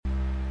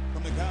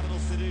capital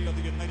city of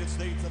the United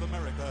States of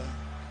America,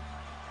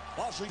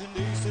 Washington,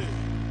 D.C.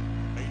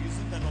 Ladies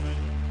and gentlemen,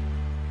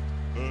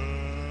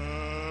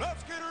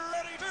 let's get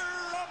ready to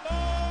rumble!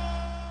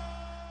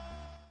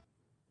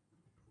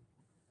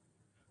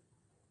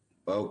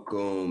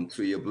 Welcome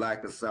to Your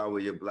Blackest Hour,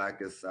 Your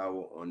Blackest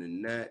Hour on the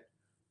net.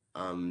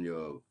 I'm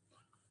your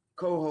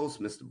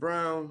co-host, Mr.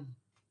 Brown.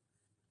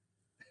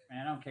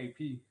 Man, I'm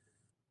KP.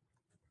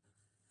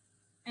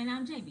 And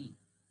I'm JB.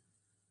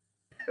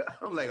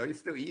 I'm like, are you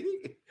still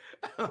eating?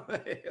 Let's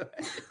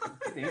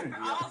get the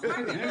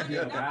energy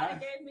up,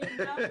 guys.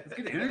 Let's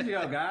get the energy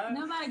up, guys.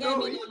 Nobody gave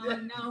me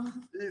no.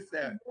 He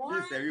said,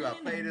 we about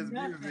to play this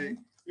music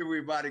and we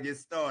about to get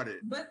started.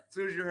 But as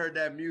soon as you heard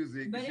that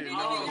music, but you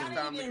know it's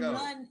time to go.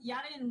 Y'all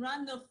didn't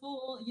run the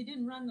full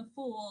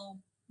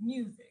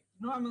music.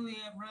 Normally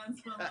it runs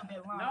for a little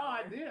bit longer. No,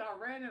 I did. I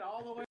ran it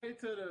all the way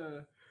to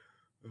the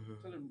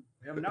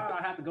now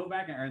I have to go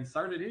back and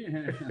insert it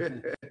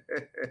in.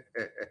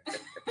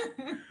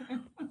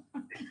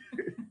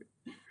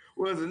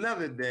 Well, it's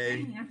another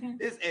day.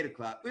 It's 8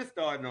 o'clock. We're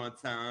starting on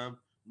time.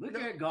 Look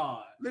at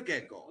God. Look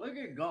at God. Look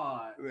at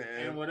God.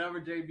 Man. And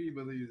whatever JB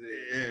believes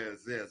in.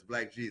 Yes.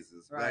 Black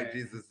Jesus. Right. Black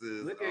Jesus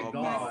is. Look at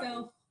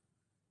God.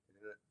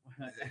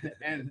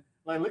 And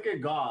like, look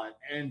at God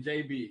and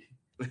JB.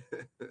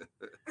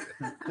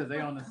 Because they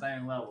on the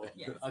same level.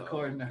 Yes.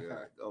 According to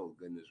her. Oh,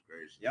 goodness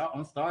gracious. Yeah,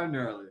 I'm starting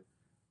early.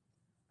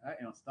 I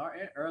am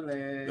starting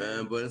early.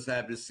 Man, but it's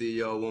happy to see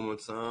y'all one more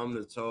time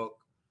to talk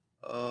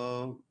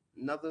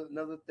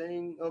another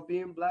thing of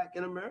being black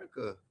in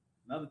America.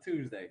 Another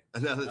Tuesday.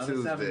 Another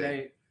Tuesday.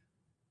 7-day.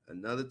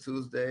 Another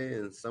Tuesday,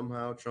 and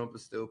somehow Trump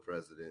is still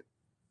president.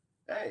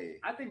 Hey.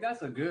 I think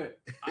that's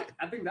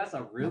I think that's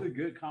a really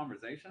good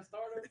conversation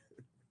starter.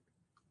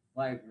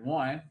 Like,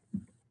 one,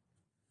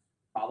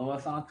 follow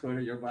us on Twitter,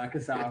 Your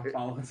Blackest Hour.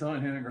 Follow us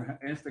on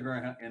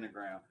Instagram.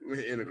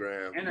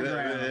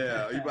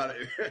 Yeah, you about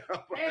to.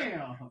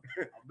 Damn, I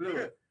blew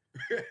it.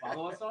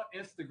 Follow us on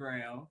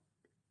Instagram,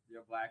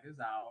 Your Blackest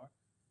Hour,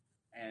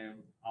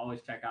 and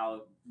always check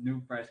out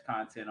new fresh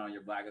content on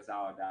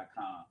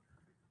yourblackesthour.com.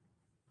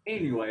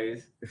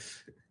 Anyways,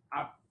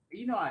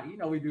 we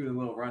do the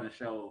little run of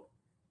show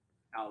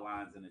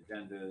outlines and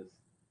agendas,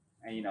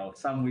 and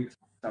some weeks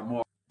are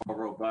more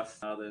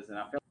robust than others, and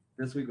I feel like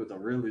this week was a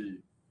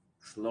really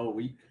slow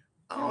week.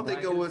 I don't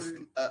think it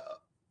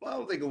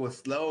was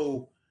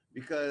slow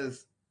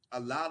because a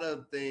lot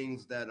of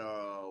things that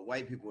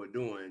white people are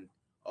doing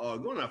are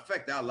going to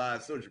affect our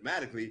lives so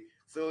dramatically.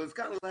 So it's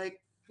kind of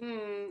like,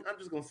 I'm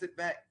just going to sit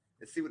back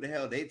and see what the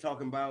hell they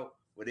talking about,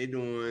 what they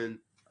doing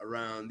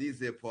around these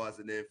here parts,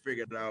 and then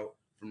figure it out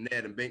from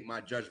there and make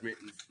my judgment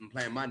and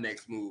plan my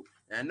next move.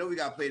 And I know we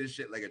got to play this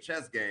shit like a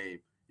chess game.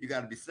 You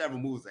got to be several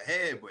moves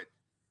ahead, but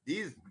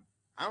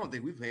I don't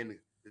think we're playing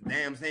the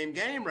damn same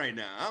game right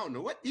now. I don't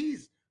know what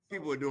these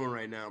people are doing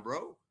right now,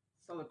 bro.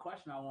 So the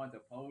question I wanted to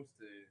pose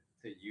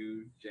to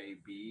you,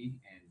 JB,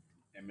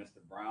 and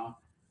Mr. Brown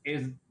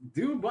is,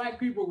 do black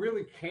people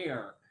really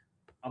care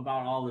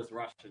about all this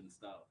Russian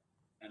stuff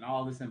and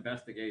all this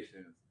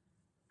investigations?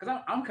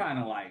 Because I'm kind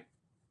of like,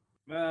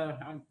 I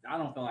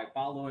don't feel like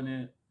following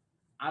it.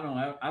 I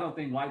don't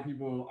think white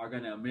people are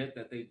going to admit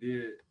that they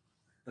did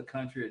the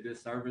country a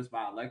disservice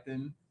by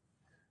electing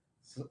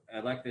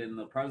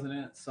the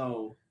president.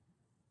 So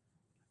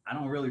I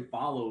don't really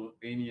follow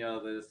any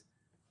of this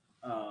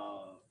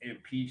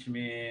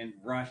impeachment,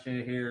 Russia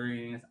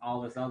hearings,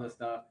 all this other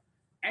stuff.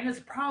 And it's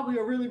probably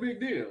a really big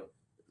deal.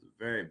 It's a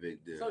very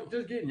big deal. So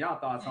just getting y'all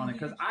thoughts on it,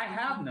 because I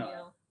have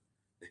none.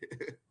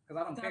 Because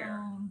I don't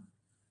care.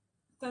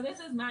 So this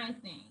is my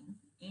thing.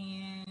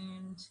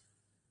 And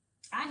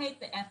I hate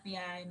the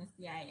FBI and the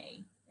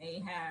CIA. They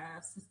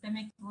have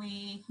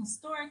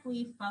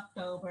historically fucked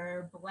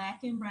over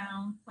black and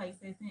brown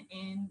places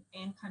and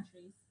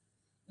countries,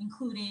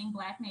 including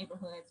black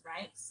neighborhoods,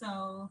 right?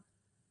 So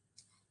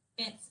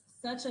it's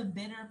such a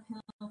bitter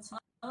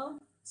pill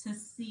to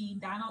see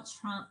Donald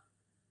Trump,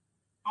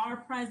 our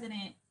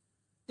president,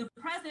 the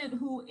president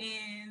who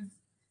is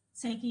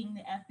taking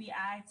the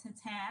FBI to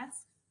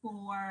task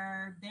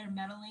for their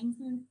meddlings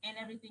and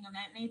everything of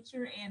that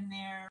nature, and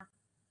they're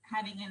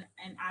having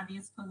an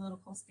obvious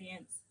political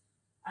stance.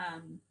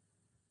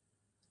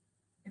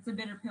 It's a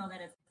bitter pill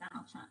that it's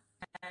Donald Trump.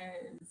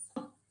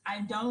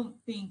 I don't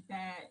think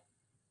that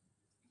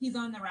he's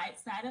on the right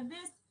side of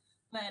this,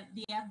 but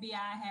the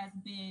FBI has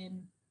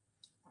been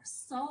for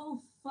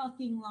so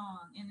fucking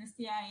long, and the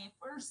CIA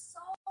for so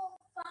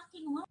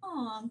fucking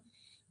long,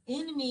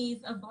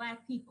 enemies of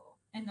black people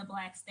in the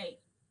black state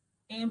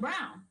and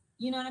brown.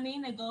 You know what I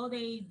mean? They go,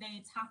 they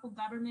topple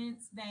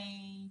governments,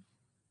 they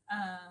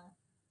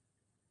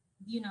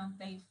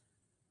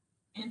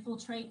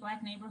infiltrate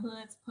black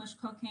neighborhoods, push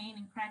cocaine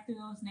and crack through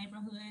those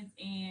neighborhoods,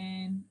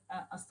 and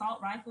assault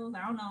rifles.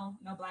 I don't know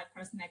no black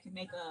person that can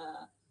make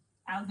a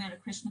Alexander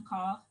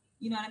Krishnikov.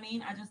 You know what I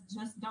mean? I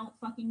just don't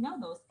fucking know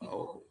those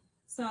people. Oh.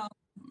 So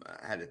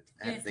I had to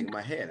think in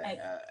my head.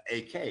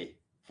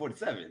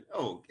 AK-47.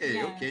 Oh, okay,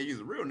 yeah, okay. Use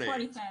a real name.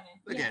 47.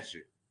 Look at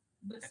you.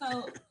 But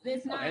so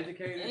it's not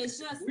educated. It's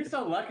just We're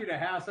so lucky to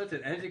have such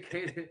an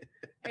educated,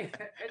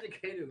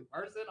 educated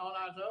person on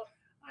our show.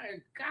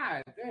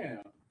 God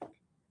damn.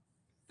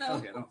 so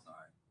Okay, I'm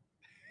sorry.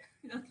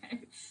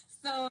 okay.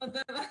 So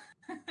the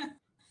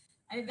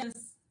I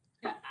just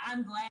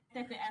I'm glad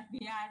that the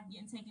FBI is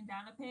getting taken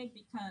down a peg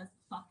because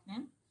fuck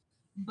them.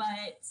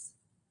 But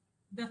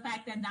the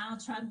fact that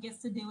Donald Trump gets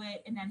to do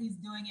it and that he's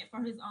doing it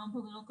for his own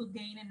political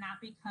gain and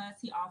not because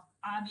he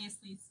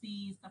obviously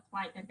sees the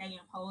plight that they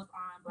impose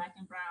on black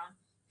and brown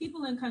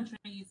people in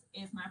countries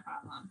is my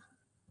problem.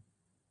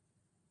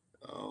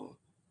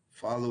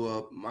 Follow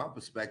up my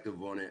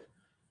perspective on it.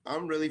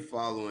 I'm really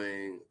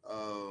following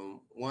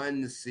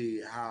one to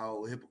see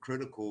how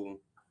hypocritical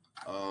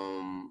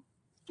the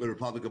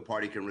Republican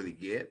Party can really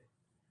get,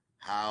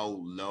 how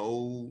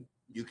low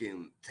you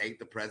can take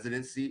the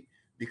presidency,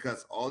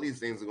 because all these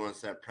things are going to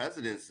set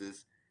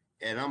precedences.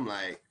 And I'm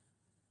like,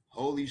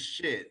 holy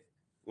shit,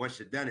 once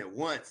you've done it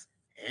once,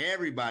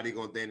 everybody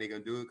gonna think they're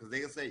gonna do it, because they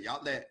can say,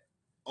 y'all let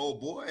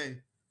old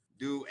boy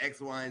do X,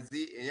 Y, and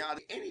Z, and y'all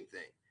do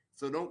anything.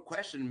 So don't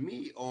question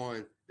me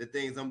on the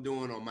things I'm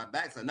doing on my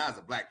backside. Not as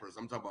a black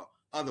person, I'm talking about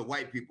other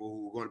white people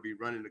who are going to be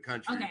running the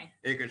country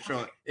and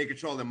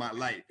controlling my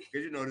life.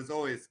 Because there's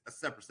always a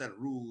separate set of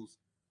rules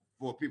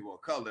for people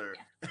of color,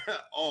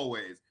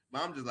 always.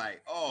 But I'm just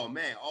like, oh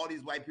man, all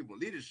these white people in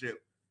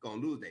leadership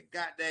gonna lose their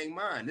goddamn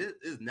mind. This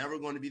is never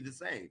going to be the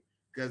same,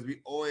 because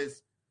we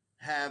always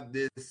have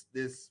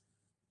this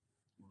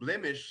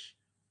blemish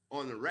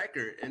on the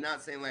record. And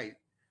not saying like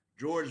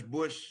George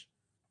Bush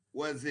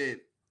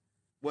wasn't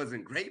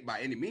great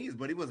by any means,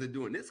 but he wasn't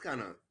doing this kind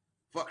of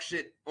fuck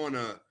shit on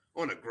a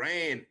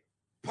grand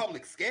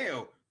public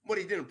scale. What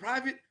he did in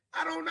private,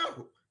 I don't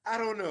know.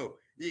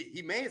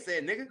 He may have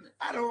said nigga,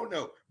 I don't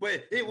know,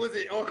 but it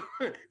wasn't on.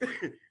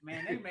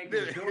 Man, they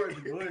making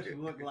George Bush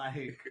look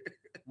like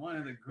one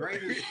of the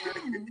greatest.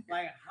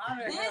 Like, how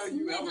the hell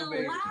you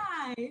elevated?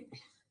 Lied.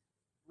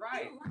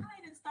 Right. He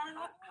lied and started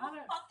off how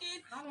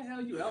the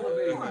hell you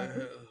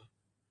elevated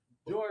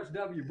George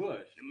W.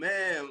 Bush?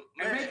 Man,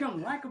 and make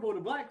him likable to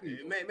black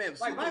people. Man,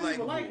 like black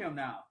people like him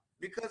now.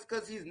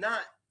 Because he's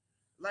not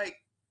like,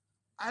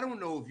 I don't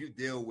know if you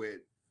deal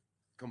with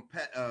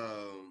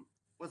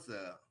what's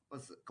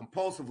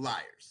compulsive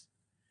liars.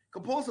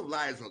 Compulsive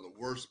liars are the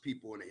worst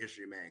people in the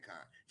history of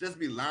mankind. Just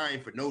be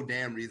lying for no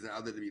damn reason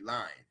other than be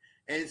lying.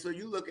 And so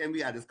you look, and we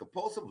got this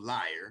compulsive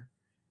liar.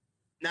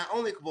 Not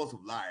only a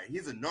compulsive liar,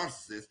 he's a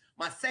narcissist.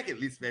 My second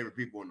least favorite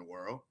people in the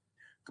world.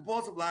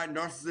 Compulsive liar,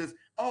 narcissist.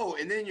 Oh,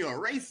 and then you're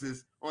a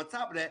racist on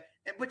top of that.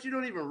 But you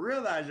don't even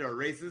realize you're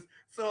a racist.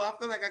 So I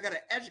feel like I got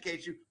to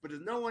educate you, but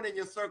there's no one in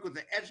your circle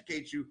to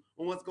educate you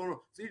on what's going on.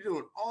 So you're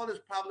doing all this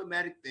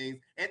problematic things,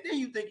 and then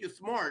you think you're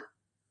smart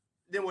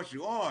than what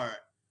you are.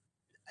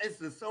 It's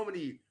just so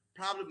many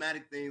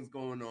problematic things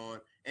going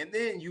on. And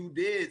then you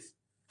did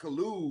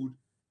collude,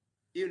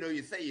 even though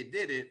you say you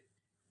didn't,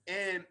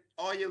 and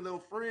all your little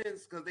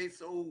friends, because they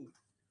so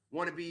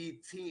want to be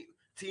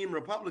team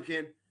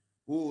Republican,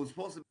 who was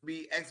supposed to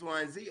be X,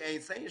 Y, and Z,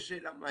 ain't saying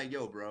shit. I'm like,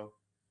 yo, bro.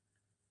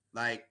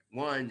 Like,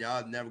 one,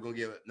 y'all never gonna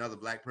give another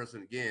black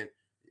person again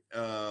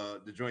to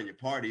join your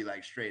party,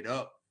 like straight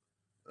up.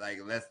 Like,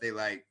 unless they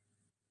like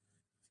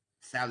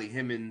Sally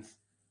Hemings'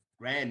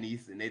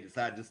 grandniece and they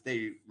decide to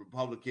stay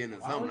Republican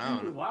or something. I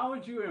don't know. Why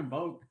would you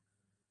invoke,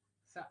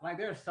 like,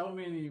 there's so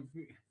many.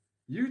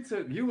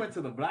 You went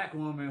to the black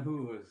woman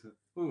who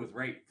was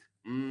raped.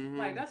 Mm-hmm.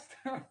 Like, that's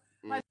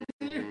like,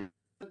 mm-hmm.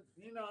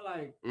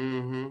 Like,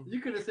 mm-hmm. You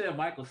could have said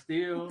Michael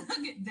Steele.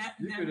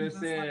 You could have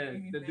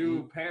said the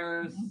dude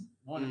Paris,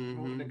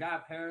 the guy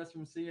Paris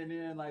from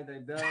CNN, like they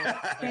does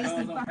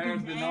on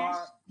Paris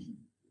Denard.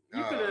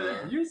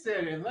 You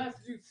said unless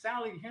you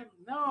Sally him,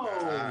 no.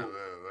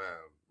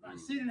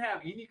 She didn't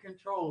have any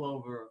control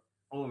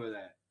over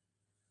that,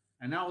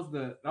 and that was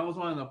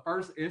one of the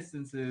first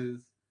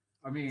instances.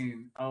 I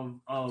mean,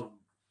 of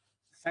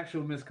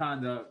sexual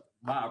misconduct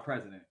by a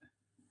president.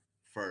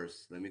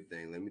 First, let me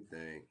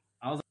think.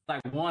 I was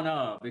like one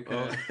of,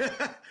 because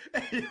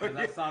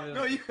I saw this.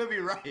 No, you could be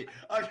right.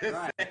 I'm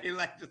just saying,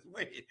 like, just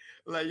wait.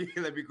 Like, you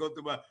can let me go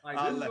through my. Like,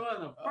 this is one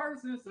of the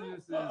first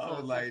instances.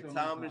 Like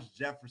Thomas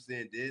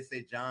Jefferson did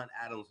say John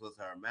Adams was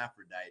a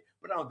hermaphrodite,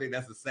 but I don't think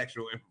that's a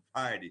sexual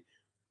impropriety.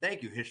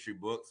 Thank you, history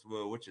books,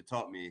 for what you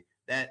taught me.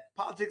 That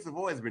politics have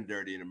always been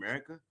dirty in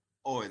America.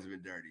 Always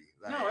been dirty.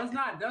 Like, no, it's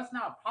not. That's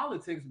not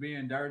politics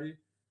being dirty.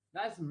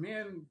 That's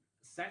men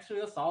sexually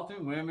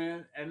assaulting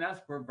women, and that's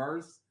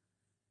perverse.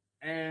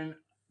 And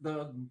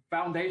the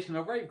foundation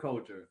of rape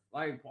culture,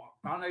 like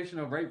foundation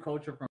of rape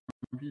culture from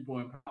people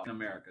in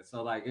America.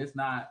 So like, it's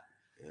not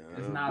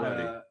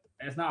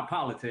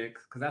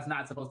politics, because that's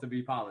not supposed to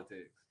be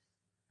politics.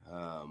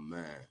 Oh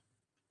man,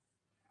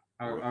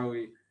 are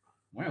we?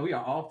 Well, we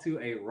are off to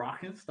a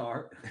rocking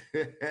start.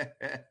 Because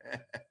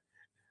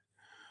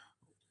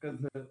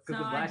the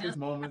blackest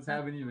moments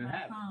haven't even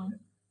happened.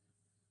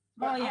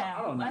 Well,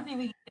 yeah, I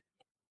think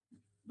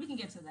we can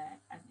get to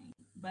that, I think.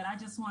 But I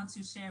just want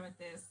to share with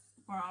this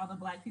for all the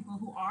black people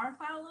who are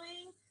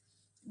following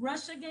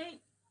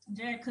Russiagate.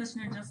 Jared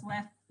Kushner just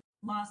left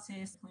lost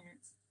his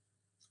clearance.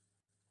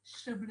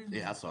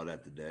 Yeah, I saw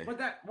that today. What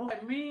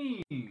that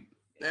mean?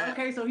 Yeah.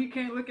 Okay, so he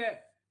can't look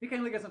at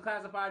some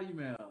classified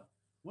email.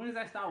 When does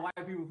that stop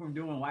white people from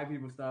doing white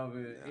people stuff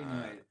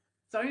anyway?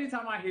 So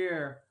anytime I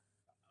hear,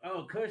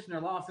 oh,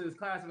 Kushner lost his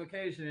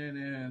classification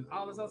and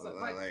all this other stuff,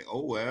 like,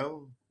 oh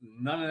well.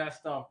 None of that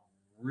stuff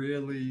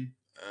really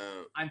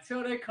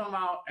until they come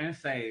out and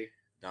say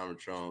Donald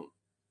Trump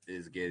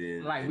is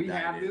getting like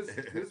indicted. We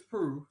have this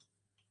proof.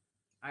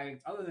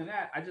 Other than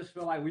that, I just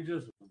feel like we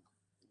just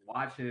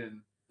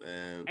watching,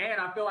 and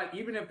I feel like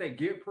even if they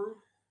get proof,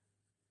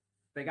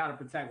 they got to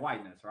protect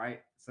whiteness,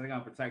 right? So they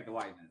got to protect the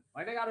whiteness,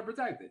 like they got to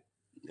protect it.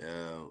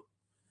 Yeah,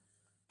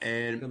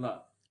 and good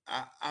luck.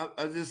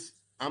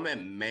 I'm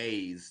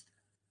amazed.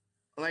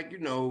 Like,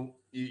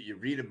 you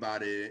read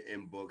about it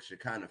in books, you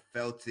kind of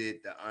felt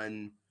it, the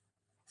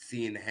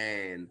unseen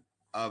hand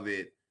of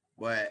it,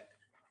 but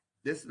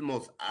this is the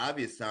most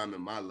obvious time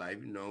in my life.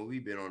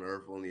 We've been on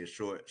Earth only a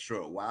short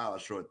while, a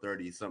short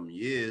 30-something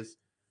years,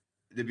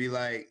 to be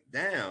like,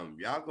 damn,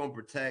 y'all gonna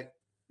protect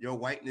your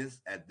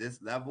whiteness at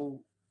this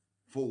level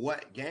for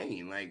what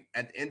gain? Like,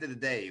 at the end of the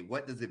day,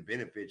 what does it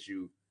benefit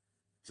you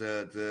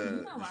to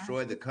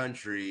destroy the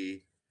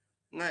country?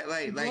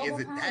 Like, is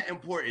it that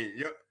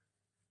important?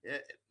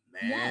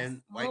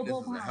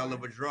 Whiteness is a hell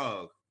of a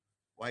drug.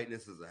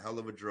 Whiteness is a hell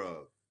of a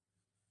drug.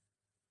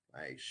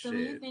 Like, shit. So when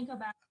you think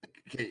about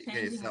can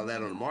you sell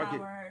that on the market?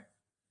 Power,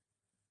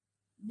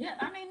 yeah,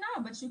 I mean,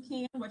 no, but you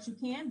can. What you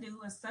can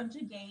do is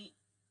subjugate,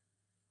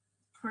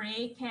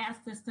 create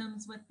caste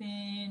systems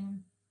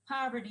within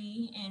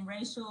poverty and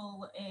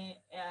racial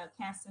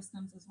caste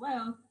systems as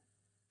well,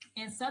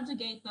 and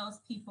subjugate those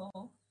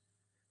people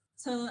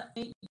to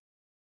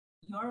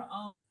your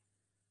own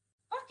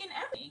fucking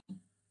everything,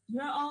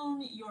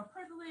 your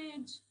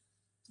privilege,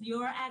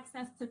 your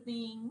access to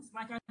things.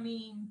 Like, I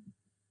mean,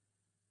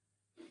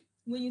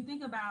 when you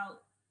think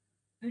about,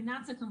 and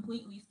not to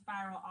completely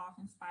spiral off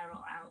and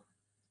spiral out,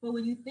 but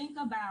when you think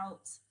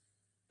about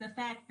the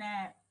fact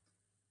that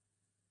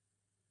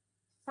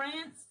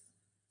France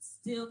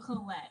still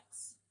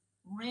collects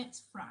rent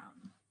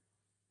from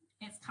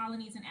its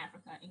colonies in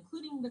Africa,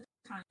 including the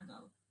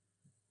Congo,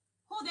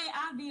 who they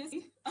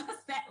obviously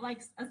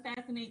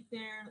assassinate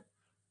their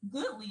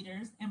good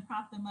leaders and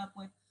prop them up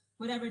with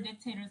whatever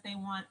dictators they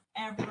want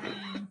right?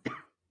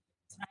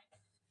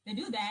 They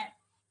do that,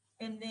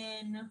 and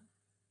then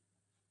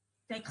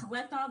they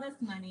collect all this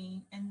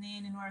money, and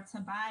then in order to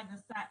buy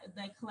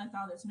they collect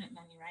all this rent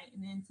money, right?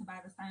 And then to buy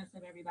the silence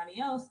of everybody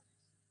else,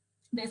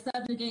 they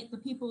subjugate the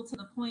people to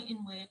the point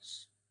in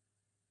which,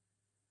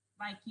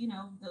 like,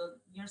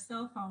 your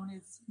cell phone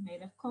is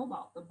made of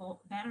cobalt. The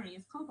battery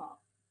is cobalt,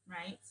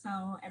 right?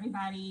 So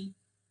everybody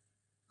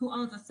who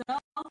owns a cell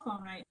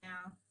phone right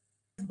now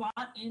is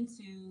bought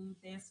into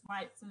this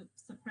white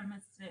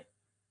supremacist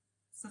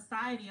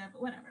society of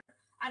whatever.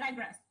 I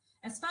digress.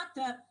 It's fucked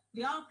up.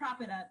 We all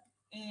prop it up.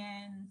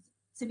 And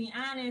to be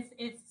honest,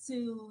 it's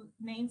to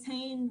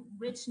maintain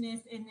richness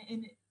in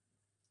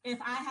if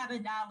I have a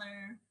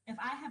dollar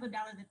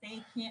that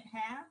they can't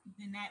have,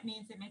 then that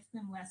means it makes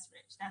them less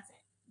rich. That's it.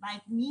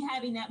 Like, me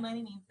having that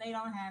money means they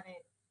don't have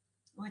it,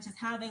 which is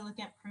how they look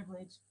at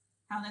privilege,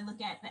 how they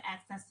look at the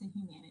access to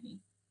humanity.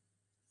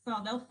 So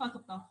they'll fuck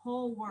up the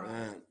whole world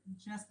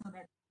just so that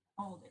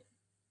they hold it.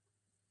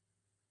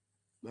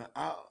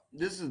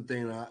 This is the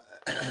thing.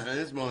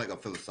 It's more like a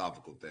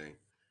philosophical thing.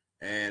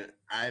 And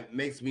it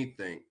makes me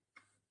think,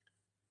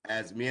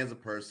 as a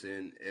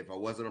person, if I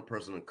wasn't a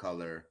person of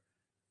color,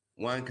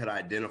 one, could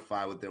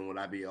identify with them? Would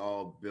I be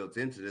all built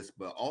into this?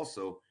 But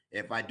also,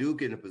 if I do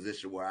get in a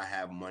position where I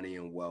have money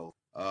and wealth,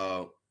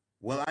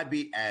 will I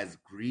be as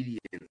greedy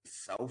and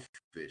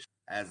selfish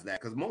as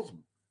that? Because most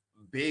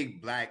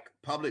big black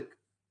public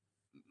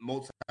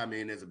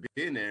multi-millionaires and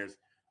billionaires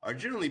are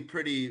generally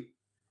pretty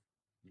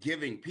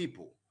giving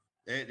people.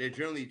 They're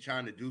generally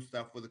trying to do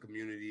stuff for the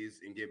communities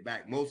and give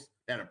back. Most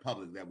that are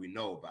public that we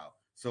know about.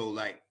 So,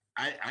 like,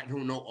 I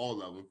don't know all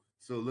of them.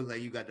 So it looks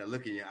like you got that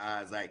look in your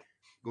eyes, like,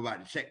 go back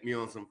and check me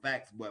on some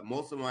facts. But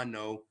most of them I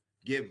know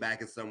give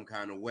back in some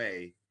kind of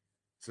way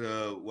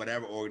to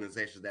whatever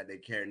organizations that they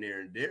care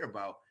near and dear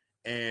about.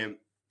 And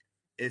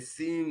it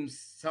seems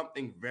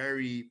something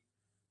very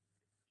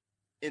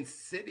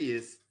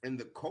insidious in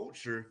the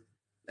culture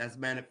that's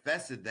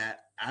manifested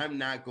that I'm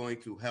not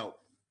going to help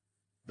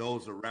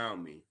those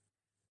around me.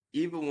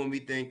 Even when we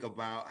think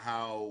about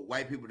how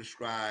white people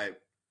describe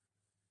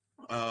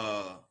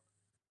a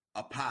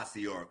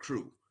posse or a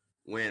crew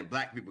when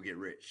black people get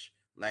rich,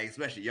 like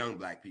especially young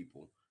black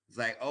people. It's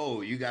like,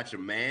 oh, you got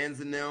your mans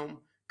in them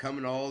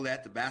coming all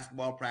that to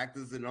basketball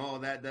practice and all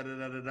that,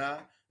 da-da-da-da-da.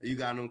 You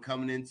got them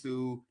coming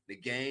into the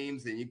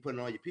games and you putting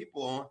all your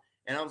people on.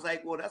 And I was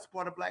like, well, that's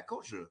part of black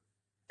culture.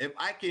 If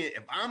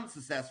I'm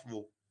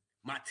successful,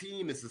 my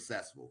team is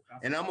successful.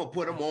 And I'm going to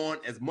put them on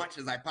as much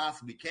as I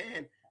possibly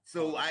can.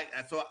 So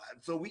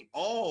so we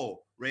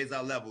all raise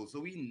our level. So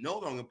we no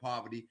longer in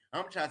poverty.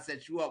 I'm trying to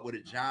set you up with a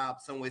job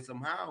some way,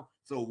 somehow.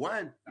 So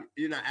one,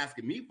 you're not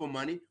asking me for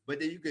money, but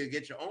then you could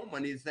get your own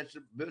money and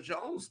build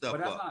your own stuff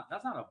But up.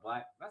 that's not a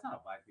black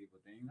people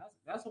thing.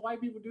 That's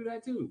white people do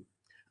that too.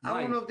 I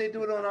don't know if they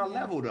do it on our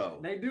level though.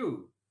 They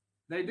do.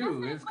 They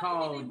do. It's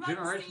called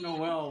generational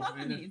wealth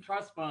and it's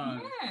trust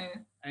funds. Yeah.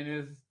 And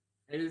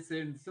it's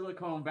in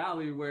Silicon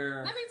Valley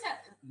where Let me tell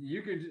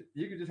you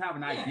could just have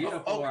an idea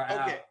for an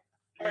app.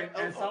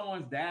 And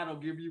someone's dad will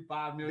give you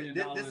 $5 million.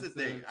 This is the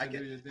thing. I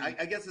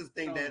guess this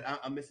thing that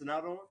I'm missing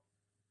out on.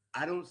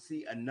 I don't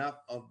see enough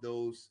of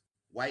those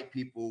white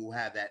people who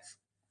have that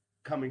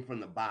coming from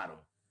the bottom.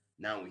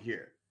 Now we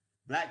hear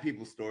black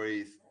people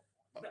stories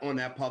on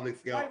that public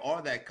scale,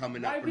 or that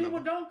coming up. White people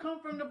don't come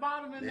from the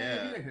bottom and they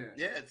get here.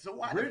 Yeah. So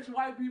why? Rich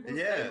white people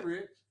stay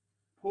rich.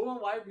 Poor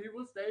white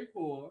people stay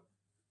poor.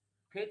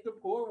 Pit the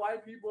poor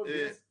white people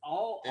against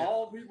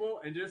all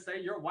people and just say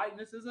your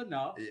whiteness is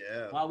enough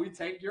while we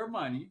take your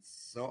money.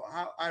 So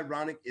how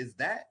ironic is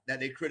that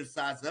they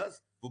criticize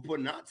us for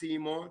putting our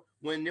team on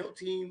when their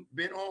team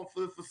been on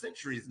for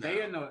centuries now?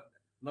 They in the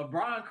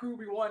LeBron crew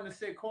be wanting to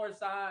sit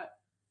courtside.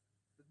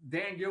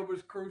 Dan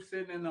Gilbert's crew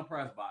sitting in the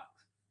press box.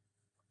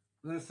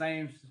 It's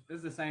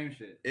the same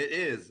shit. It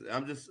is.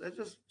 It's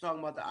just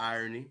talking about the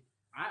irony.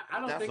 I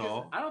don't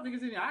think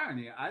it's any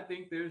irony. I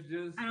think it's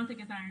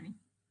irony.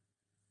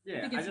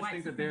 Yeah, I just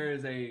think that there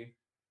is a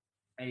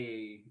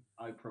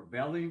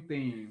prevailing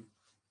theme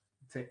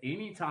to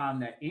any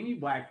time that any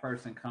black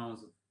person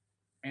comes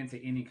into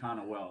any kind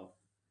of wealth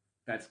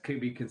that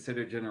could be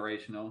considered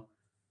generational.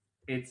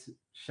 It's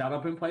shut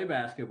up and play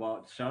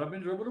basketball, shut up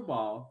and dribble the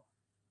ball.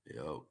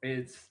 Yep.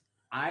 It's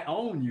I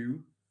own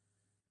you.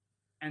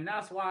 And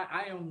that's why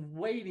I am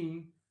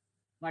waiting,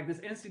 like this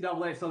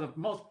NCAA. So the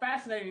most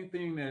fascinating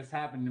thing that's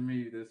happened to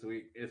me this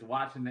week is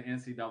watching the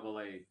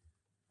NCAA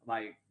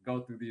like go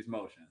through these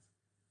motions,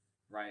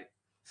 right?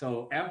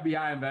 So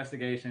FBI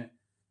investigation,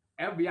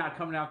 FBI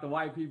coming after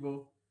white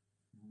people,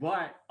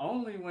 but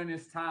only when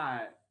it's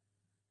tied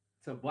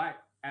to black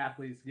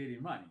athletes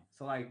getting money.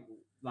 So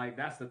like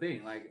that's the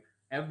thing. Like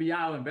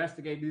FBI will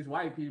investigate these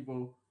white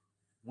people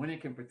when it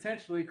can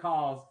potentially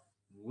cause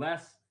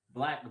less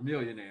black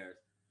millionaires.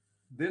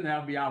 Then the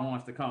FBI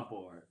wants to come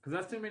forward because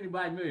that's too many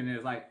black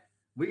millionaires. Like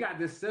we got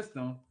this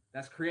system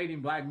that's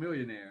creating black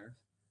millionaires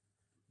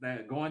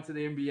that go into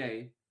the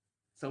NBA.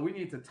 So we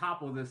need to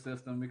topple this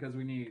system because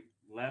we need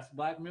less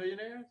black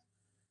millionaires,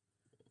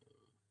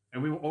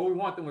 and we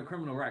want them with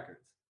criminal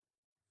records.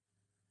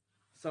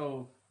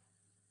 So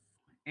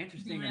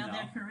interesting enough,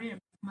 their career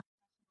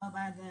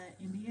by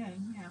the NBA,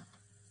 yeah.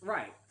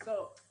 Right.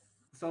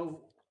 So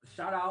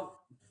shout out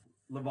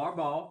LeVar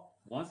Ball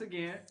once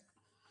again.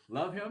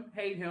 Love him,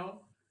 hate him.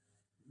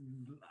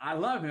 I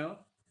love him,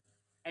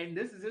 and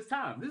this is his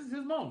time. This is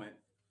his moment.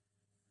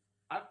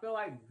 I feel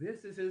like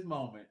this is his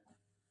moment.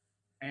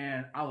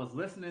 And I was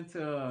listening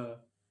to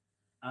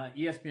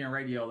ESPN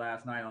radio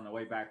last night on the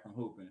way back from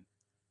hooping,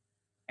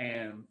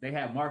 and they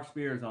had Mark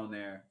Spears on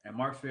there, and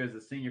Mark Spears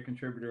is a senior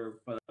contributor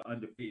for the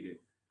Undefeated.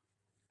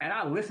 And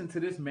I listened to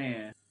this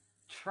man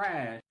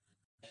trash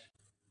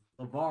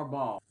LeVar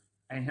Ball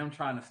and him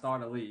trying to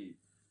start a league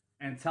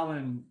and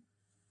telling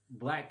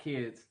black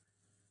kids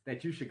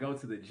that you should go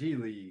to the G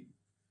League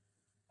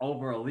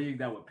over a league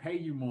that would pay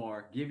you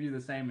more, give you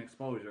the same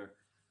exposure,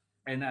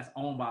 and that's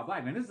owned by a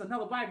black man. This is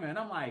another black man.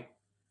 I'm like,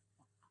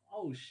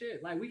 oh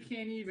shit, like we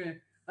can't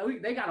even,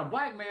 they got a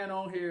black man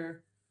on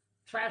here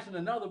trashing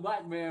another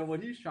black man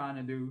what he's trying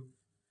to do,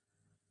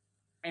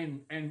 and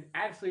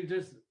actually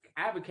just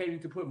advocating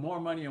to put more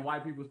money in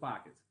white people's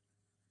pockets.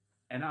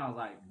 And I was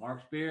like,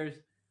 Mark Spears,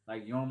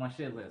 like you on my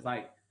shit list.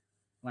 Like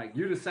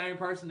you're the same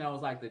person that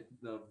was like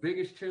the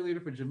biggest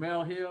cheerleader for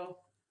Jamel Hill.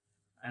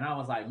 And I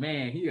was like,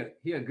 man, he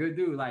a good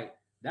dude. Like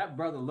that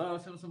brother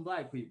loves him some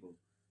black people.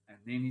 And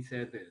then he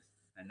said this.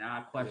 And now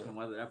I question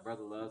whether that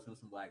brother loves him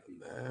some black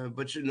people.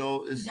 But you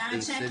know, it's you gotta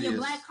check your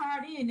black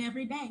card in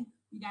every day.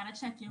 You gotta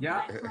check your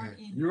black card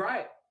in. You're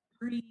right.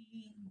 Every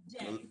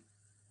day.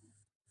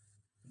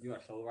 You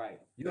are so right.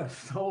 You are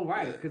so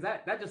right. Because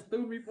that just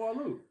threw me for a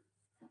loop.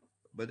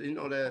 But you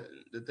know that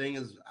the thing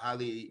is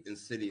highly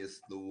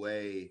insidious the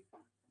way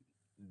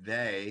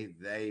they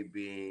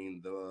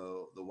being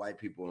the white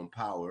people in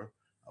power.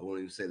 I won't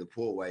even say the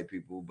poor white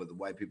people, but the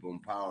white people in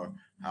power,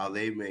 how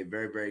they made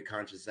very, very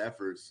conscious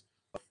efforts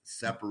of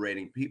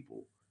separating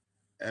people.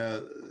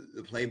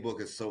 The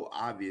playbook is so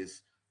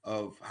obvious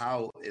of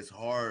how it's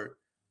hard,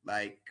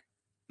 like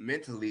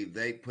mentally,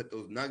 they put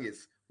those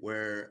nuggets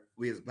where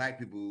we as black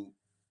people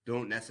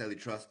don't necessarily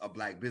trust a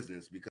black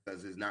business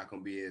because it's not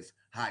going to be as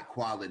high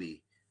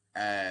quality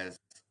as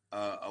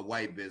a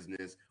white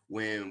business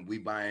when we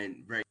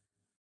buying very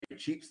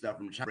cheap stuff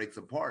from China breaks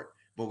apart,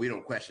 but we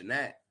don't question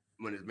that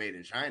when it's made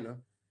in China,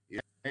 you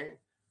know what I'm saying?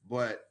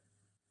 But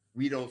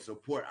we don't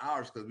support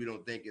ours because we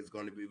don't think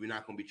we're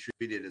not going to be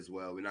treated as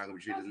well. We're not going to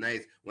be treated as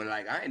nice. When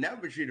like, I ain't never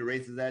been treated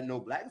racist at no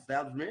black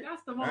establishment.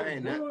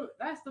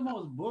 That's the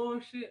most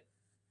bullshit,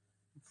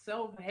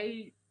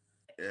 self-hate,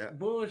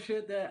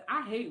 bullshit that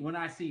I hate when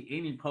I see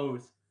any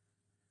post.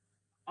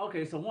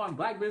 Okay, so one,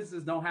 black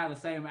businesses don't have the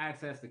same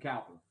access to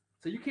capital.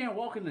 So you can't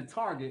walk into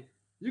Target.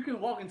 You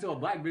can walk into a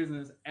black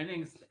business and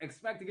then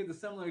expect to get the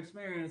similar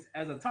experience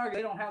as a Target.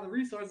 They don't have the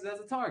resources as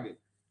a Target.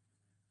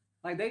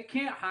 Like they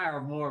can't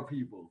hire more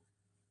people.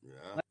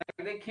 Yeah.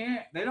 Like they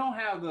can't. They don't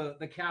have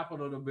the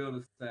capital to build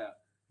a staff.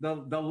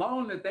 The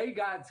loan that they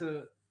got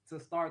to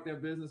start their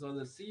business or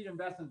the seed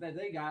investment that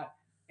they got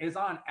is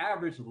on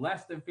average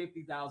less than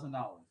 $50,000.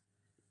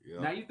 Yeah.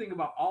 Now you think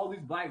about all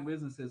these black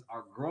businesses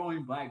are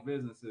growing black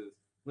businesses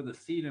with a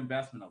seed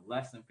investment of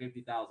less than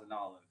 $50,000,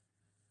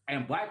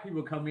 and black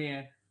people come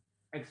in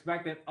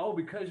expecting, oh,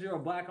 because you're a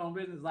black-owned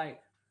business. Like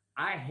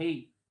I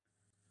hate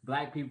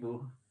black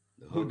people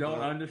who don't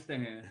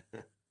understand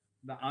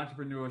the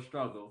entrepreneurial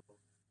struggle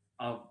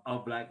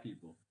of black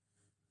people.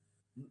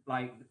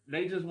 Like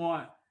they just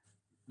want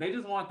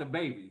the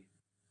baby.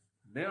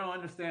 They don't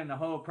understand the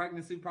whole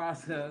pregnancy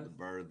process, the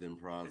birthing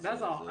process.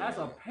 That's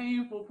a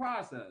painful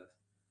process,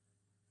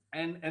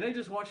 and they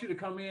just want you to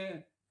come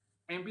in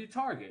and be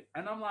Target.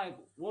 And I'm like,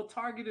 well,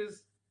 Target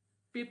is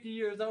 50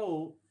 years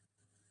old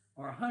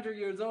or 100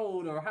 years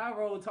old or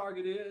however old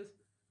Target is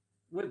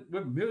with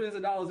millions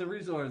of dollars in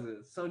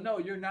resources. So no,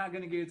 you're not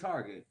going to get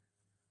Target.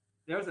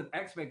 There's an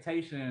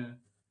expectation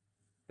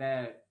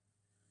that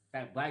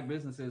black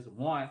businesses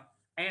want,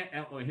 and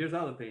here's the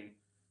other thing.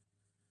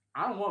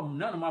 I don't want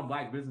none of my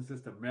black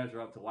businesses to measure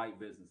up to white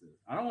businesses.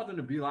 I don't want them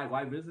to be like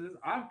white businesses.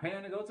 I'm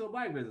paying to go to a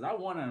black business. I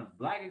want a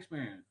black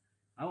experience.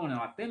 I want an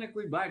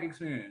authentically black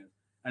experience.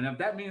 And if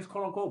that means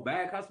quote unquote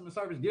bad customer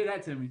service, give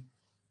that to me.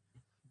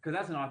 Because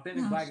that's an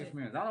authentic black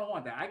experience. I don't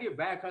want that. I get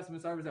bad customer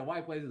service at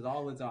white places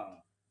all the time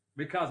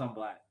because I'm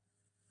black.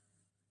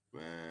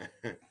 Man.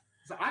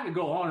 So I could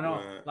go on and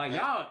on. Like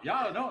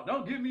y'all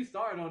don't get me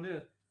started on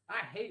this.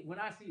 I hate when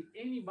I see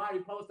anybody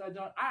post that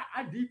junk.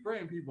 I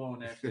defriend people on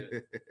that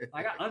shit.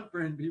 Like I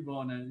unfriend people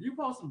on that. You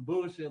post some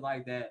bullshit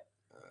like that.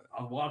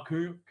 Well,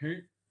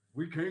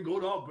 we can't go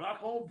to our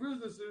black-owned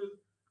businesses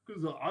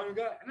because I ain't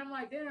got. And I'm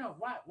like, damn,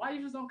 why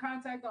you just don't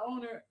contact the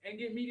owner and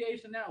get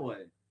mediation that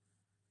way?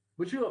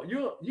 But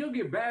you'll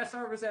get bad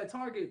service at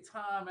Target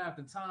time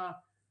after time.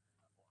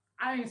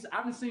 I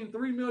haven't seen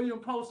 3 million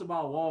posts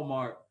about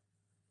Walmart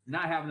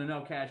not having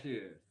enough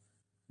cashiers.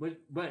 But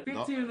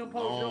 15 of them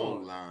post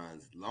yours.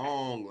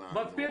 Long lines.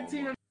 But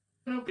 15 of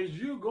them is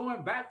you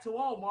going back to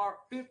Walmart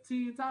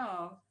 15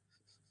 times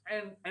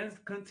and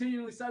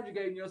continually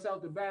subjugating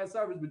yourself to bad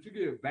service, but you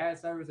get bad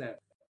service at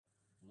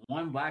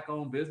one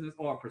black-owned business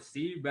or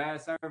perceived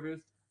bad service,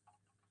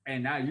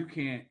 and now you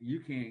can't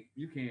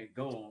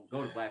go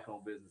to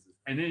black-owned businesses,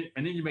 and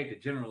then you make the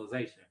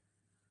generalization.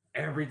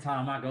 Every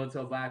time I go to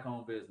a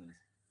black-owned business,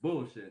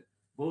 bullshit.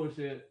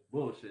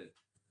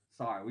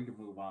 Sorry, we can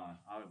move on.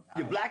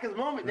 Your blackest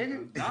moment,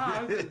 nigga.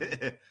 Nah,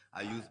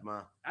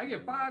 I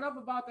get fired up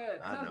about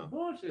that. That's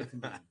bullshit to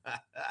me.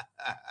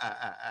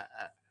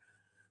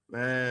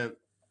 Man,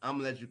 I'm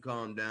gonna let you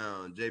calm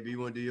down. JB, you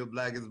want to do your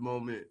blackest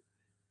moment?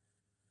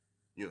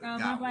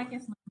 My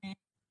blackest moment,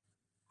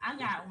 I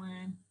got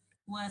one,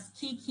 was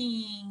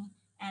kikiing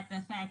at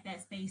the fact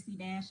that Stacey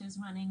Dash is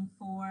running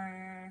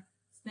for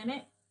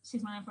Senate.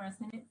 She's running for a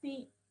Senate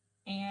seat,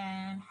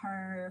 and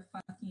her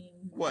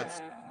fucking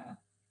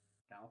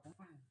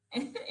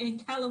in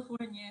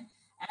California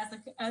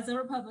as a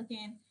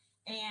Republican,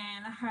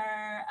 and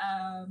her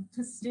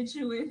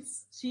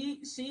constituents.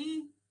 She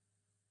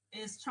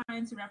is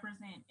trying to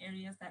represent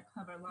areas that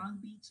cover Long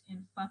Beach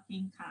and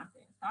fucking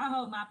Compton. So I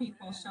hope my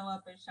people show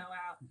up and show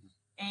out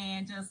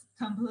and just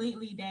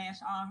completely dash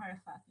all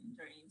her fucking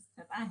dreams,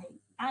 because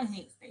I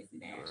hate Stacey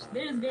Dash.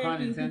 There's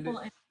very few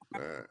people.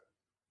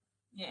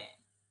 Yes.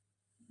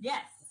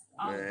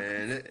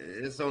 Man,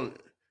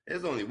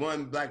 it's only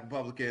one black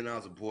Republican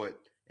I'll support,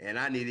 and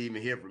I need to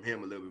even hear from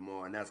him a little bit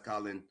more, and that's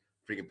Colin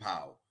freaking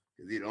Powell,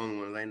 because he's the only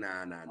one like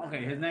nah.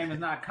 Okay, his name is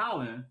not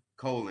Colin.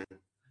 Colin.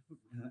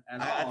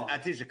 At all. I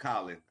teach a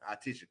Colin. So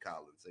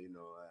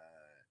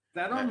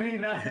that don't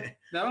mean that.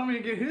 That don't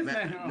mean get his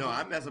name wrong. No,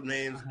 I mess up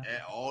names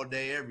all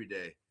day, every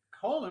day.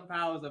 Colin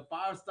Powell is a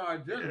 5-star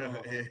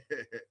general.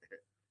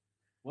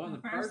 One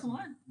of the first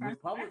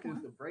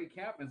Republicans to break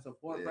camp and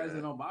support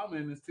President Obama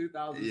in his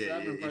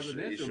 2007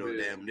 presidential bid.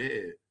 Damn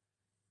did.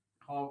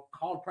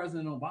 Called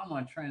President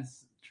Obama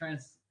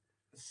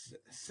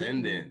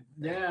transcendent.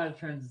 Yeah,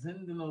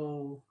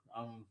 transcendental.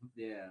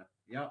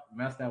 Yep,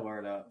 messed that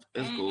word up.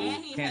 It's cool.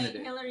 And he hate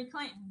Hillary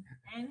Clinton.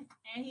 And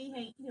he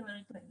hate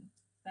Hillary Clinton.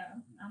 So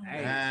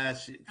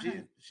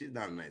she's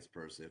not a nice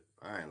person.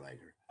 I ain't like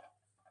her.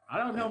 I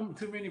don't know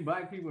too many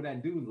black people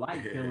that do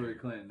like Hillary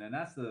Clinton, and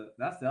that's the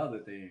other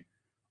thing.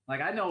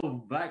 Like I know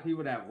black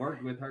people that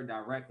worked with her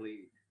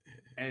directly,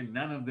 and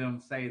none of them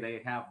say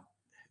they have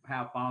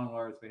fond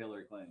words for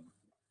Hillary Clinton.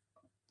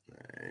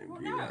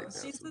 Well, no,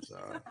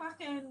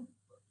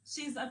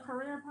 she's a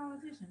career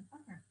politician.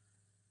 Fuck her.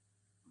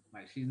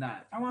 Like she's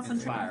not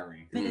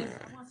inspiring. I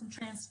want some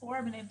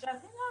transformative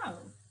justice. No.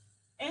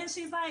 And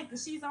she's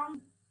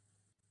on,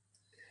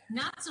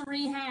 not to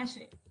rehash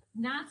it,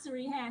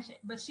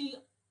 but she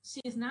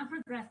is not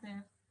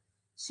progressive.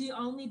 She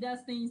only does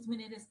things when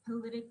it is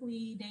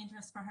politically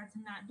dangerous for her to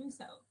not do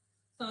so.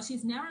 So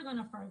she's never going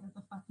to further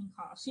the fucking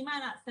cause. She might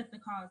not set the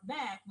cause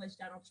back, which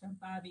Donald Trump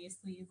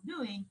obviously is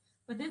doing,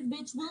 but this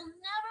bitch will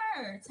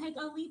never take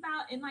a leap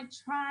out and like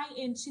try.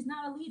 And she's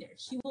not a leader.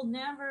 She will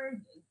never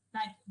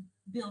like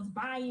build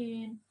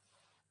buy-in.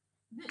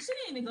 She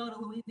didn't even go to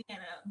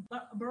Louisiana.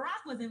 But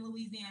Barack was in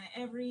Louisiana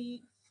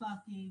every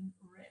fucking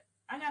rip.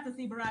 I got to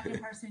see Barack in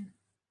person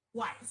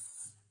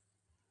twice.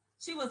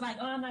 She was like,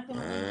 "Oh, I'm not going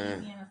to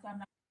Louisiana, so I'm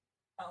not."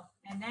 Oh,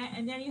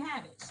 and there you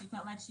have it. She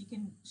felt like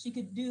she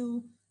could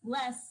do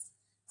less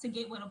to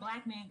get what a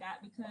black man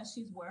got because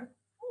she's worth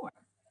more,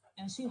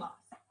 and she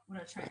lost with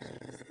her trash.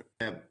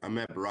 I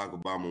met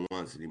Barack Obama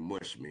once and he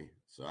mushed me,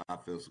 so I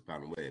feel some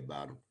kind of way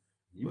about him.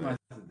 You must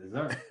have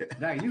deserved.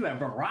 Now you let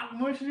Barack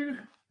mush you?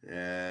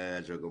 Yeah,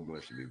 that joke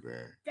mushed me,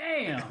 man.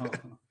 Damn.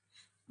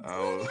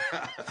 Oh,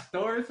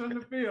 Stories from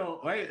the field.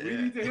 Wait, we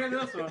need to hear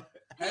this one.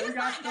 Hey, we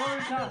got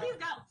story time.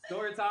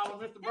 Story time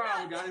with Mr.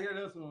 Brown. We got to hear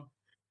this one.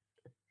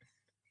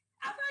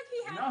 I feel like he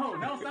has.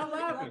 No, stop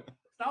laughing.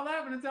 Stop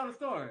laughing and tell the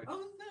story.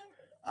 Oh,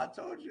 I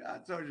told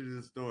you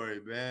this story,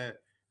 man.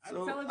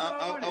 So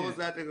I was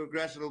at the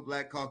Congressional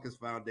Black Caucus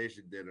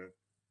Foundation dinner.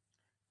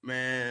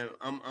 Man,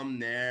 I'm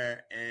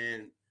there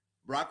and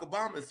Barack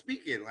Obama is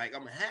speaking. Like,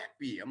 I'm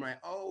happy. I'm like,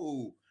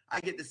 oh,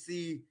 I get to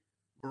see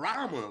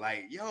Obama.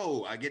 Like,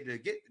 yo, I get to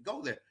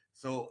go there.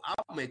 So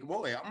I'll make my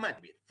way. I'm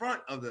at the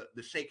front of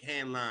the shake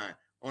hand line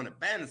on the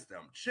banister.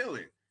 I'm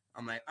chilling.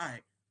 I'm like, all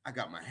right, I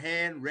got my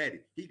hand ready.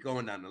 He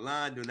going down the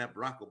line doing that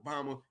Barack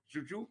Obama.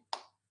 Choo choo.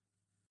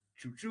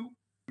 Choo choo.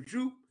 Choo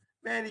choo.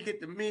 Man, he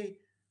get to me.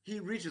 He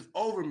reaches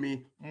over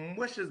me,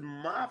 mushes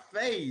my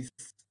face.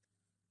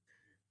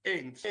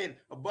 And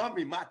above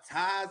me, my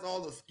tie's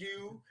all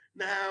askew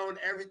now and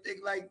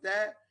everything like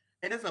that.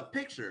 And it's a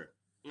picture.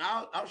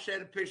 I'll share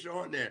the picture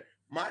on there.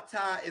 My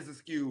tie is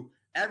askew.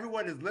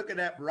 Everyone is looking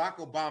at Barack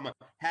Obama,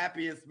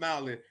 happy and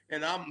smiling,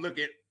 and I'm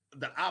looking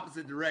the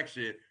opposite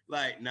direction.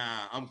 Like,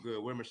 nah, I'm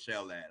good. Where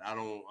Michelle at? I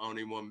don't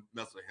even want to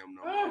mess with him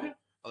no more.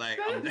 Like,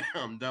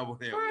 I'm done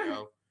with him,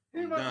 yo.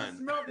 He must have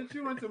smelled that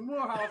you went to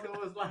Morehouse and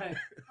was like,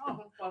 I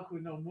don't fuck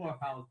with no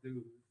Morehouse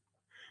dudes.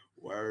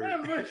 Word.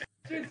 Right,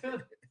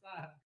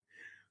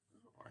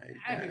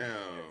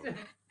 damn.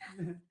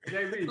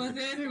 JB, was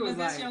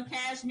this your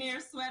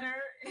cashmere sweater?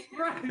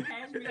 Right.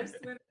 Cashmere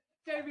sweater.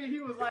 JB, he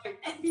was like,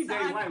 he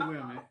dated white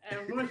women and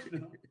mushed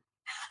them.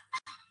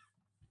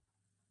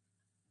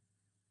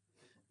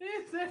 He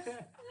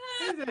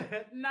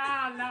said,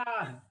 nah,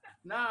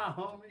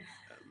 homie.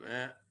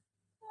 Man.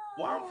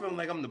 Well, I'm feeling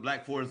like I'm the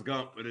Black Forrest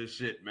Gump for this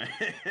shit, man.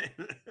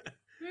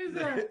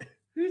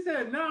 He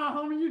said, nah,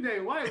 homie, you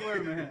date white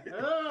women.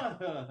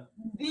 The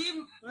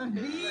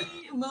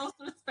most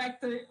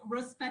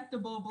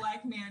respectable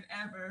black man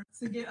ever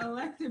to get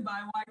elected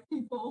by white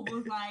people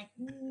was like,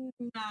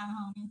 nah,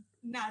 homie,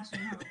 not you,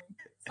 homie.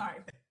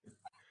 Sorry.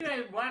 He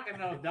ain't black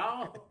enough,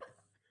 dog.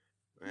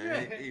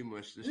 Man, he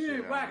mushed the shit. He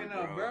ain't black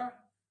enough, bro.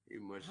 He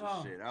mushed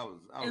the shit. I was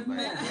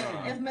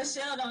if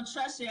Michelle don't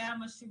trust you,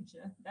 I'ma shoot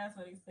you. That's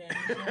what he said.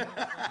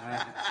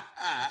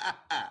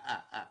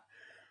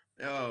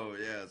 Oh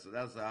yeah, so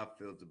that's how I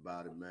felt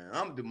about it, man.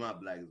 I'm gonna do my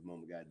blackest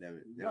moment,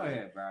 goddammit. Go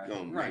ahead, bro.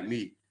 Gonna make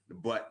me the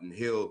butt and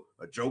hill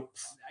of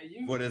jokes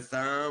for this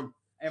time.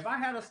 If I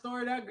had a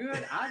story that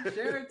good, I'd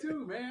share it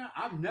too, man.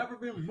 I've never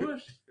been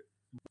mushed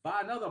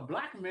by another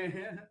black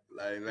man.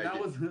 Like that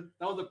was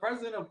the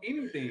president of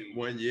anything.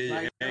 One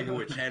year you're hanging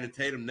with Channing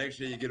Tatum, next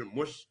year you get a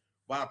mush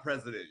by a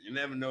president. You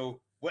never know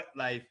what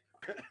life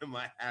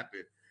might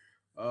happen.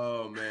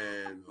 Oh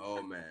man.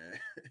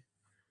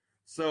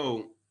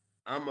 So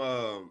I'm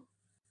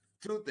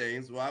two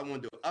things. Well, I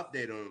want to do an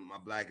update on my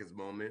blackest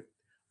moment.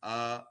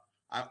 I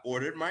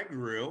ordered my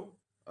grill.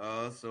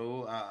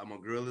 So my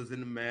grill is in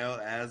the mail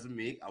as of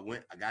me. I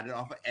got it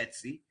off of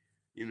Etsy.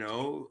 You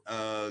know,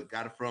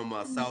 got it from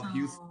South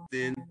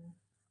Houston.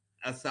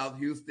 A South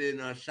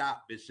Houston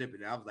shop is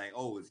shipping it. I was like,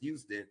 oh, it's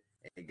Houston.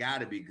 It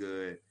gotta be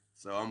good.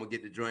 So I'm gonna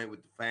get the joint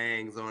with the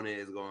fangs on it.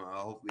 It's going.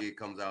 Hopefully, it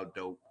comes out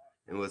dope,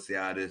 and we'll see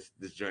how this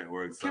joint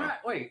works. Can I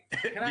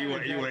you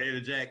want to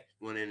interject?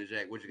 What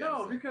you got?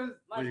 No, because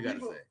like what you got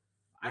to say?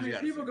 I mean,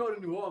 people go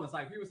to New Orleans.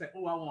 Like people say,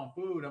 "Oh, I want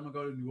food. I'm gonna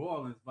go to New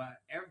Orleans," but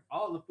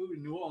all the food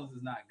in New Orleans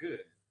is not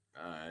good.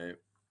 All right.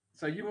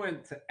 So you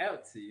went to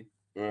Etsy,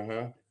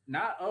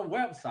 not a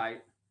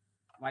website,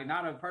 like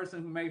not a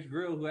person who makes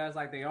grill who has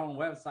like their own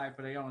website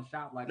for their own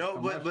shop. Like no,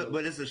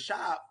 but it's a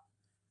shop.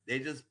 They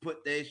just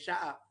put their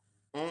shop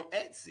on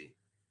Etsy,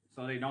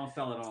 so they don't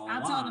sell it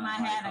online. I told him I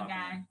had a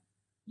guy.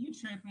 You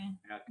tripping?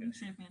 Okay. You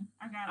tripping?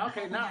 I got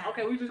okay. Now,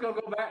 okay, we just gonna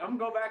go back. I'm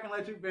gonna go back and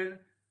let you finish.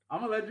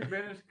 I'm gonna let you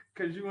finish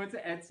because you went to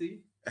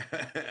Etsy.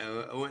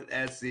 I went to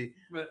Etsy.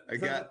 But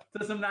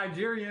to some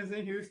Nigerians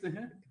in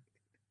Houston.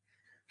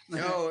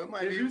 No, it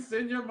might Did be. you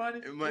send your money?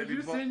 Did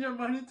you send your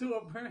money to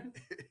a brand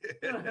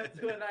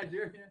to a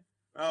Nigerian?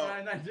 Oh,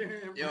 a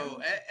Nigerian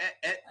yo,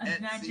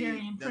 Etsy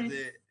Nigerian does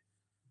it.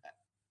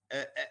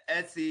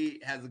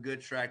 Etsy has a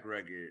good track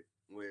record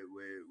with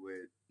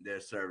their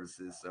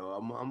services, so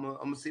I'm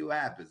gonna see what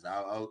happens.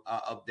 I'll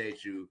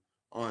update you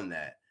on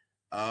that.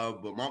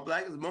 But my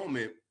blackest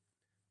moment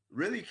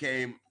really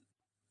came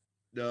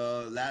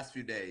the last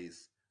few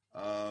days.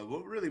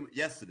 Well, really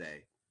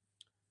yesterday.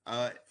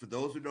 For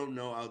those who don't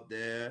know out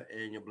there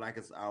in your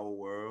Blackest Hour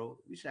world,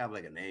 we should have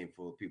like a name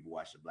for people who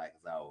watch the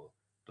Blackest Hour.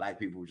 Black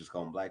people, just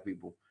call them black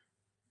people.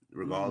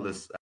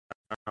 Regardless,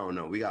 I don't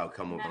know. We gotta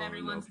come up Not with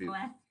everyone's people.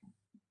 black.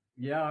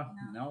 Yeah,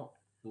 no.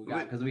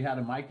 Because we had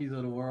the Mikeys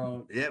of the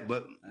world. Yeah,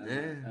 but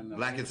and the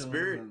Black in Rachels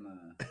spirit.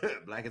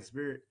 and Black in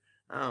spirit.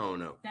 I don't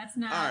know. That's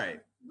not. All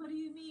right. What do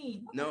you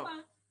mean? What No.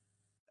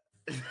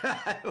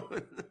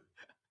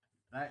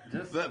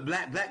 just But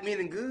black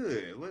meaning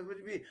good. What do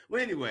you mean?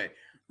 Well, anyway.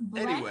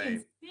 Black Anyway.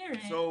 in spirit.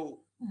 So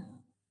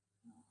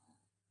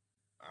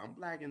I'm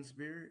black in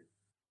spirit.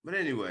 But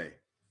anyway.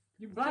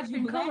 You black you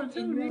in black color too,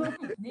 in real life,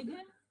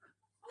 nigga.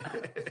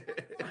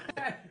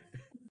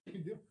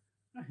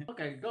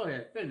 Okay, go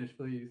ahead. Finish,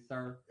 please,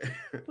 sir.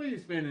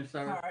 Please finish,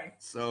 sir. Sorry.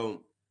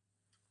 So,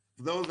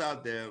 for those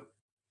out there,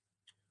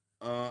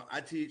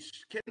 I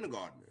teach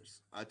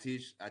kindergartners. I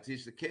teach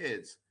the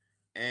kids,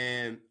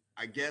 and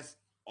I guess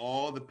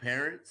all the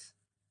parents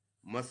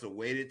must have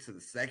waited to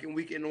the second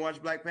weekend to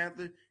watch Black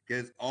Panther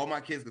because all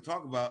my kids could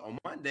talk about on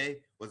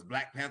Monday was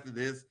Black Panther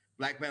this,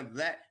 Black Panther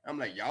that. I'm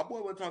like, y'all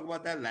boy want to talk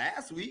about that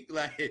last week?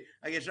 Like,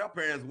 I guess y'all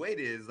parents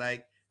waited. It's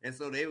like, and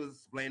so they was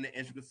explaining the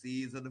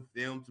intricacies of the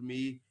film to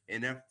me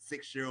and their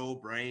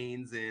 6-year-old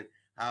brains and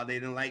how they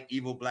didn't like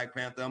Evil Black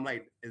Panther. I'm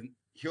like, is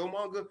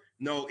Killmonger?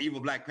 No, Evil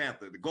Black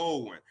Panther, the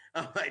gold one.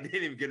 I'm like, they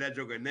didn't even give that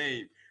joke a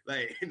name.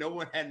 Like, no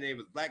one had a name. It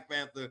was Black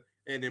Panther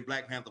and then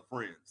Black Panther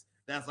Friends.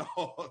 That's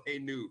all they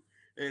knew.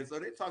 And so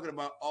they're talking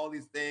about all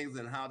these things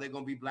and how they're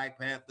going to be Black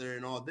Panther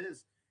and all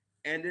this.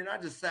 And then I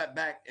just sat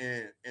back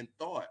and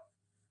thought,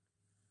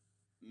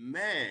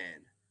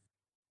 man,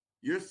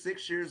 you're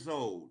 6 years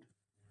old.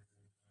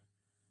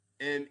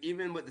 And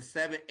even with the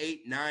 7,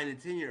 8, 9,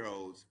 and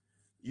 10-year-olds,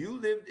 you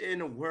lived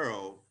in a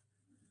world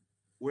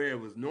where it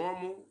was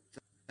normal to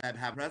have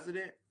a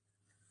president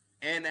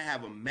and to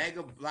have a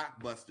mega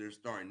blockbuster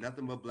starring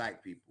nothing but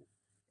black people.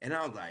 And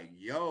I was like,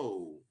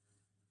 yo,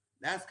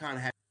 that's kind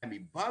of had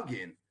me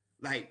bugging.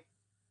 Like,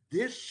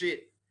 this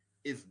shit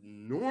is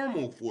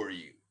normal for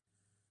you.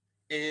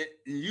 And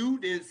you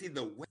didn't see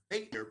the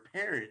way your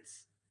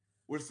parents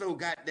were so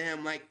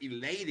goddamn like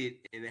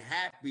elated and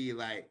happy,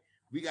 like,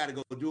 we got to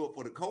go do it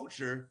for the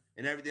culture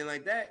and everything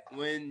like that.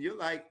 When you're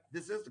like,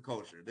 this is the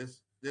culture.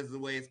 This is the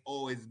way it's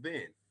always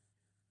been.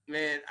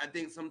 Man, I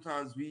think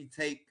sometimes we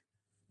take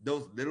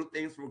those little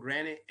things for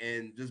granted,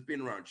 and just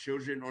being around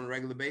children on a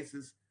regular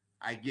basis,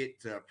 I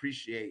get to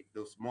appreciate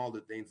those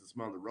smaller things and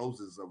smell the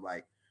roses of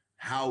like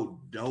how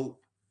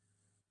dope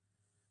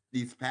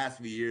these past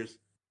few years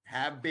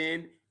have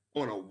been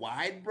on a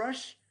wide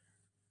brush.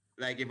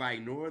 Like if I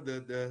ignore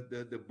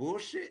the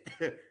bullshit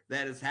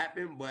that has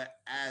happened, but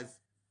as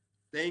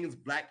things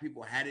black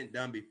people hadn't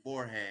done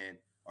beforehand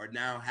are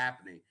now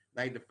happening.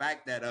 Like the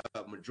fact that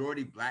a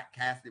majority black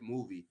casted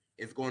movie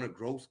is going to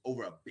gross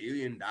over $1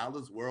 billion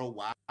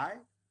worldwide.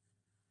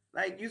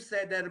 Like you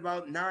said that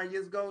about 9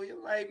 years ago.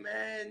 You're like,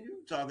 man,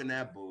 you talking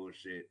that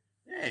bullshit.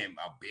 It ain't $1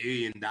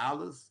 billion.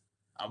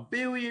 $1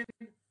 billion?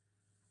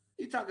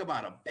 You talk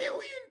about $1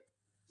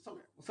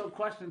 billion? So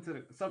question to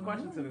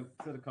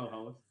the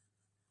co-host.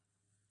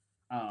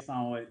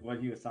 On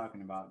what he was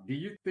talking about. Do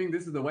you think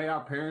this is the way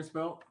our parents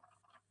felt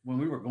when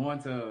we were going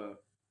to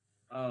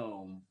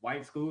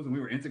white schools and we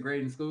were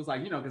integrating schools?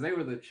 Like, because they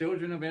were the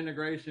children of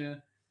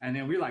integration, and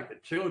then we like the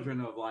children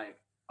of like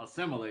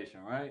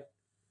assimilation, right?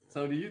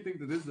 So do you think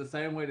that this is the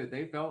same way that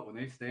they felt when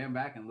they stand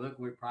back and look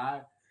with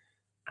pride?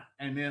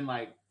 And then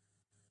like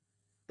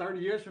 30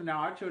 years from now,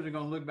 our children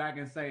gonna look back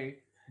and say,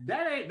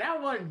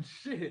 that wasn't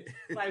shit.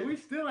 Like we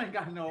still ain't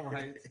got no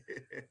rights.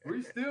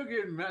 We still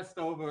getting messed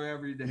over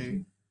every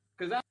day.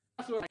 Because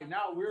that's what like,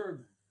 now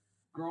we're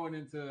growing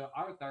into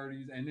our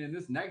 30s, and then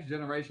this next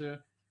generation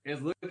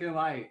is looking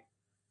like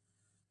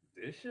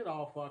this shit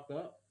all fucked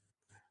up.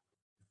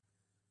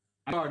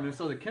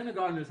 So the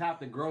kindergartners have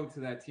to grow to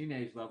that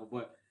teenage level.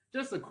 But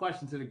just a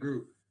question to the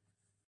group: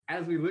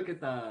 as we look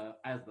at the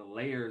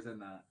layers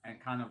and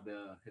kind of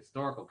the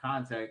historical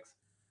context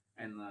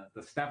and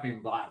the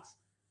stepping blocks,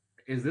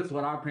 is this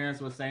what our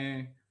parents were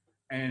saying?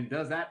 And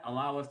does that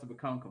allow us to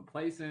become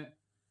complacent?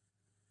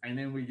 And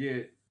then we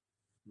get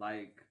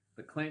like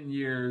the Clinton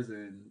years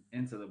and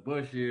into the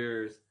Bush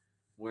years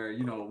where,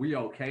 we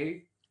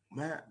okay,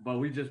 man, but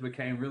we just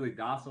became really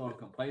docile and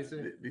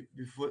complacent.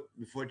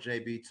 Before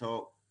JB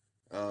talk,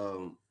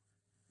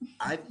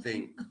 I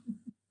think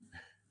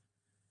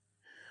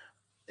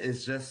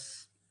it's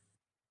just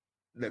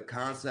the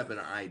concept and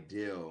the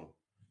ideal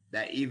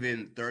that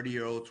even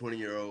 30-year-old,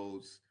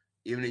 20-year-olds,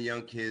 even the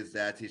young kids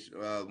that I teach,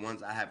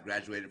 ones I have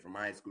graduated from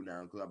high school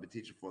now, because I've been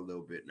teaching for a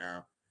little bit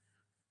now,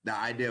 the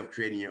idea of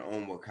creating your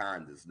own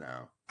Wakandas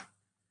now.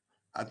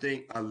 I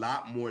think a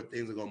lot more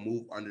things are going to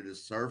move under the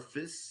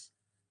surface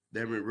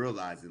than we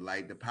realize it.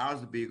 Like the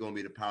powers that be are going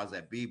to be the powers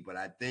that be, but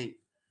I think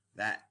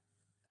that,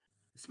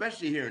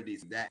 especially here in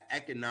DC, that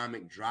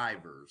economic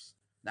drivers,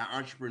 that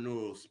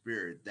entrepreneurial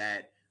spirit,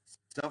 that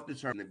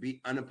self-determined, to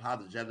be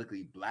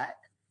unapologetically black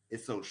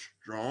is so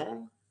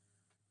strong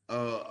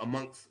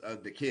amongst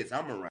the kids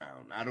I'm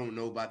around. I don't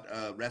know about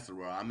the rest of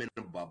the world. I'm in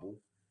a bubble,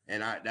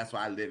 and that's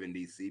why I live in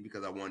DC,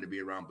 because I wanted to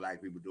be around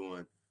black people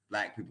doing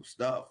black people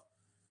stuff.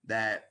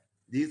 That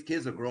these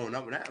kids are growing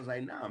up, and I was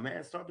like, nah,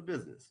 man, start the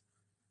business,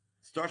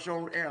 start your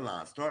own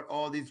airline, start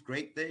all these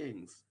great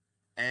things,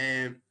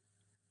 and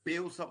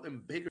build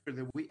something bigger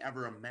than we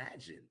ever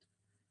imagined.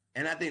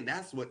 And I think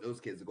that's what those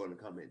kids are going to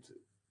come into.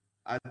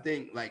 I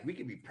think like we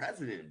can be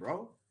president,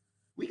 bro.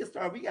 We can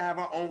have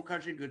our own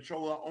country,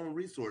 control our own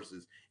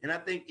resources. And I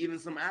think even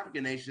some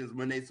African nations,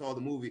 when they saw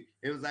the movie,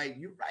 it was like,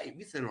 you're right,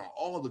 we sit on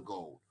all the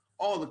gold,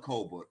 all the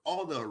cobalt,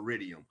 all the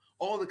iridium,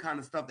 all the kind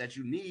of stuff that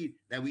you need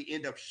that we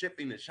end up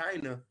shipping to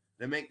China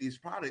to make these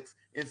products,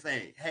 and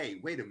saying, hey,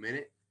 wait a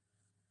minute,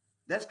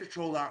 let's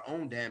control our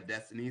own damn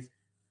destinies,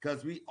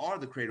 because we are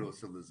the cradle of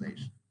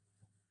civilization.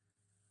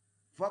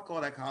 Fuck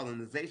all that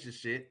colonization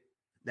shit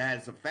that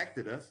has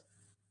affected us.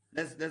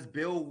 Let's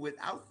build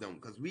without them,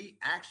 because we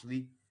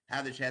actually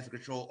have the chance to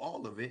control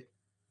all of it,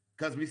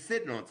 because we're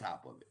sitting on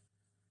top of it.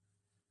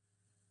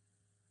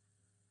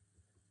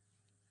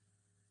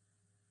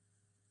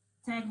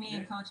 Tag me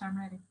in, Coach. I'm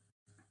ready.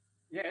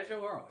 Yeah, it's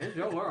your world. It's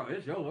your world.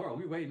 It's your world.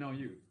 We waiting on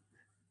you.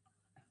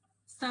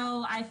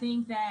 So I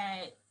think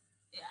that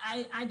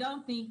I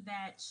don't think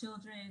that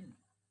children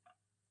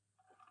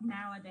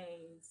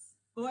nowadays,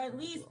 or at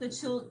least the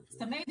children,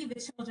 so maybe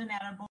the children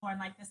that are born,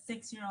 like the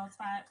 6-year-olds,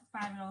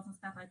 5-year-olds, and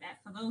stuff like that.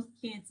 So those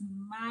kids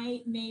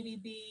might maybe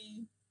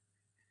be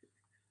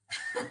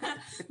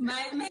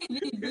might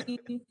maybe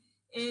be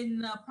in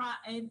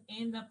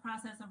the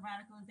process of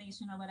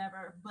radicalization or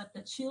whatever. But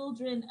the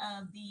children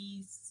of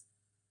these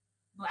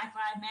Black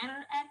Lives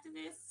Matter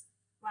activists,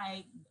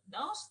 like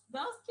those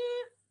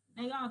kids,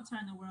 they gonna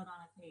turn the world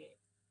on its head,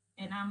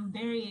 and I'm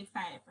very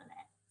excited for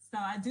that. So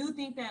I do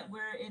think that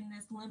we're in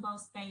this limbo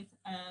space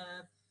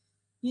of,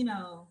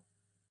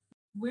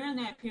 we're in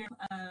that period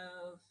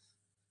of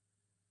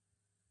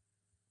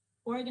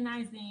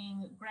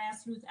organizing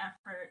grassroots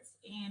efforts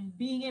and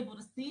being able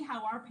to see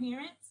how our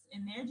parents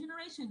and their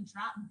generation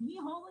dropped the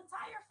whole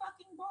entire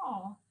fucking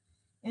ball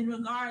in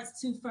regards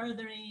to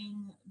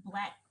furthering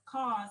Black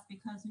cause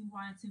because we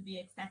wanted to be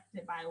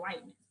accepted by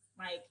whiteness.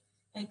 Like,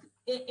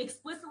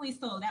 explicitly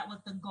so, that was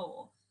the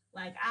goal.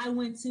 Like, I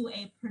went to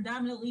a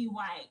predominantly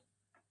white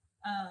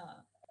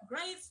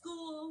grade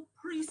school,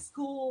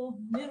 preschool,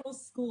 middle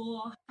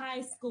school,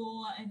 high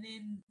school, and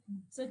then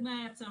took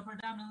my ass to a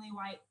predominantly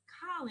white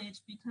college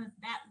because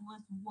that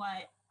was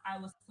what I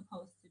was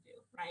supposed to do,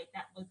 right?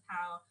 That was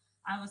how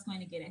I was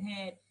going to get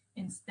ahead,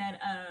 instead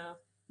of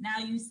now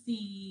you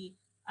see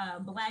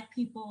Black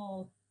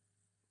people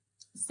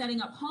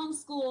setting up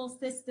homeschool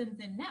systems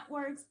and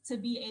networks to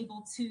be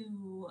able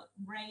to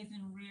raise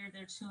and rear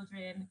their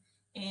children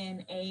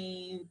in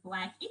a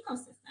Black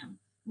ecosystem,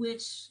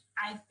 which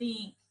I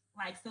think,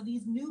 like, so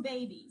these new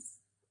babies,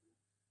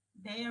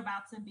 they are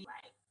about to be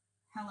like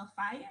hella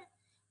fire.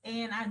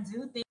 And I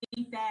do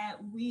think that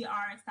we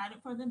are excited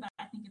for them, but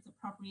I think it's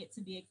appropriate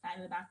to be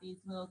excited about these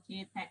little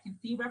kids that can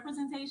see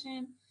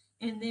representation,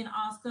 and then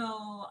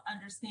also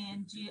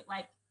understand,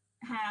 like,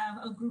 have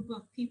a group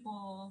of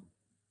people,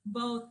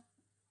 both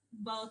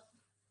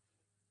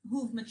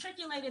who've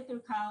matriculated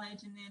through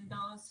college, and then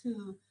those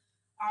who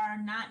are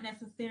not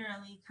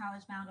necessarily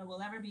college bound or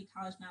will ever be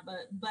college bound,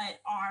 but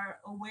are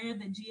aware of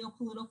the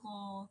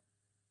geopolitical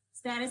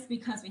status,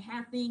 because we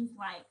have things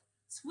like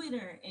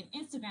Twitter and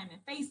Instagram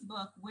and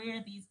Facebook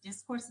where these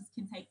discourses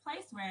can take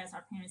place, whereas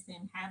our parents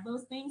didn't have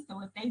those things.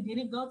 So if they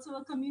didn't go to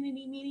a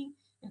community meeting,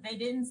 if they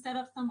didn't set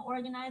up some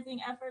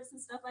organizing efforts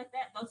and stuff like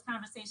that, those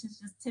conversations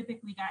just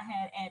typically got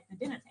had at the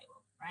dinner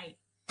table, right?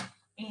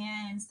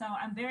 And so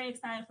I'm very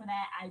excited for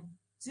that. I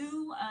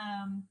do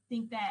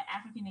think that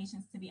African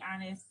nations, to be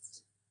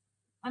honest,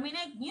 I mean,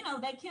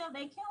 they kill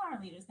our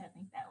leaders that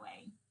think that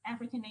way.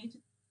 African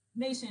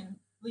nation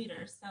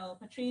leaders. So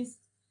Patrice,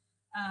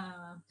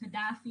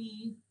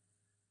 Gaddafi,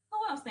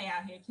 who else they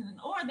out here killing?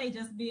 Or they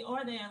just be,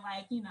 or they're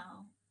like,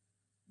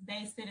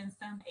 they sit in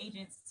some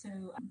agents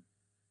to,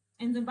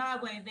 in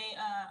Zimbabwe, they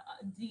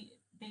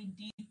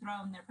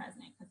dethroned their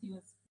president because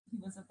he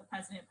was the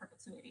president in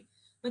perpetuity.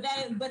 But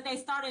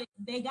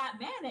they got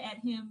mad at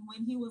him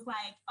when he was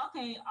like,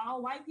 okay,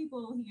 all white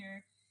people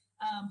here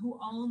who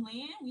own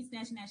land, we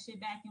snatching that shit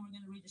back and we're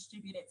going to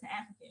redistribute it to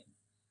Africans.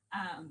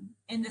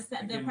 And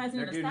the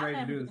president of South Africa,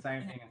 ready to do the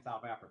same thing in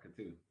South Africa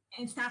too.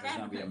 In South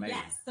Africa,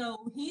 yes.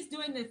 So he's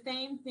doing the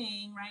same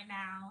thing right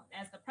now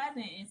as the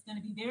president. It's going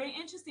to be very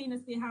interesting to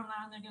see how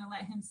long they're going to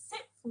let him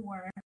sit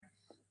for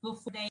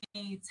before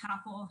they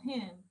topple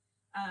him,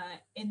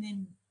 and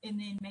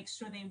then make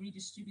sure they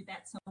redistribute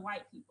that to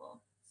white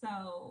people.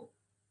 So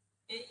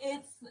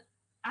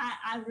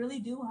I really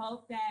do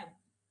hope that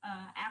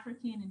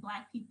African and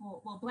Black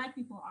people, well, Black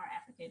people are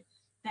African,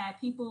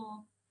 that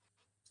people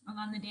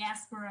along the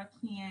diaspora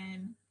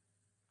can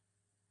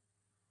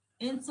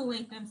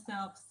insulate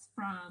themselves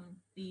from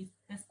this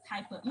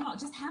type of,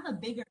 just have a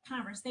bigger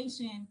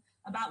conversation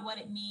about what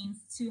it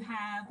means to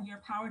have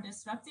your power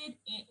disrupted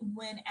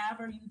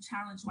whenever you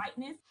challenge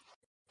whiteness.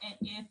 And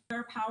if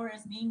your power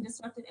is being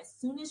disrupted as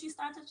soon as you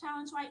start to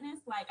challenge whiteness,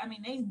 like, I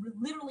mean, they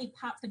literally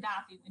popped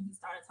Gaddafi when he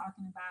started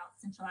talking about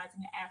centralizing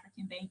an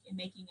African bank and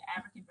making an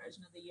African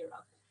version of the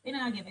euro. They did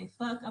not give a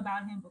fuck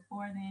about him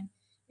before then.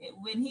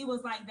 When he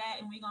was like that,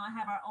 and we're going to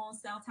have our own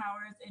cell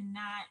towers and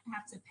not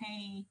have to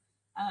pay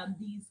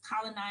these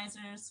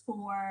colonizers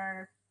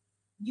for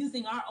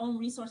using our own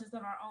resources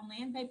of our own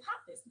land, they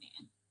popped this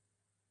man.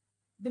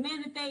 The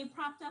man that they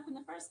propped up in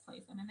the first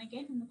place. I mean, they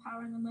gave him the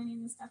power and the money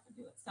and the stuff to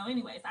do it. So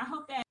anyways, I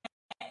hope that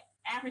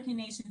African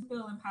nations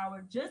feel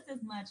empowered just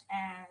as much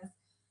as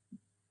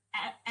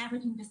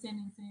African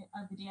descendants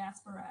of the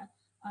diaspora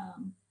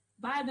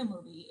by the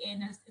movie.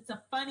 And it's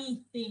a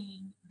funny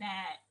thing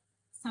that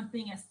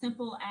something as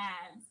simple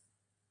as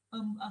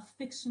a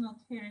fictional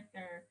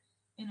character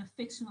in a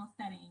fictional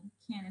setting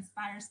can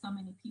inspire so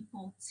many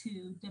people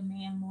to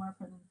demand more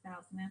for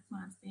themselves, and that's what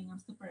I'm saying. I'm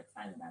super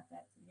excited about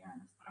that, to be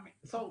honest. I mean,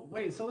 so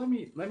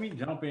let me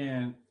jump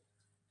in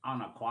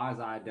on a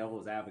quasi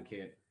devil's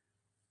advocate.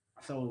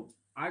 So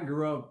I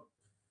grew up,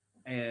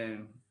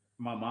 and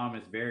my mom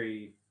is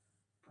very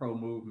pro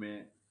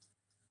movement.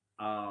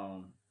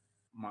 My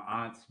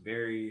aunt's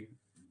very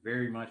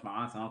much. My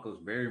aunts and uncles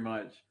very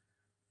much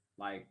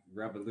like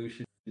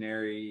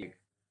revolutionary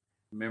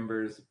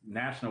members,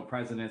 national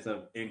presidents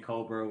of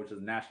NCOBRA, which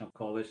is National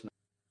Coalition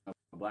of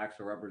Blacks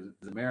for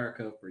Represents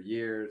America, for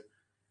years.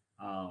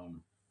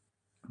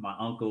 My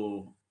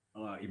uncle,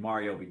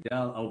 Imari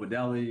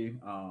Obadeli,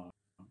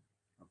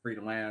 Free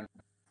the Land,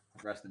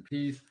 rest in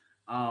peace,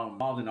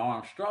 involved in the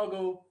armed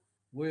struggle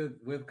with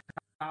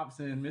cops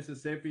in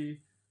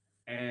Mississippi.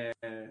 And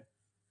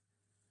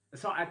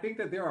so I think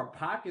that there are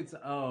pockets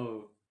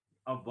of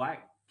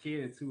Black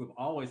kids who have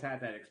always had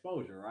that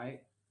exposure,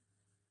 right?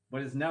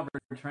 But it's never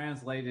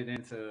translated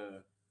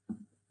into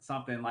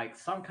something like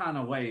some kind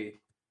of way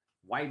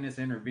whiteness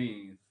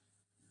intervenes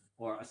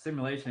or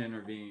assimilation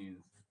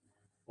intervenes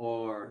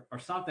or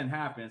something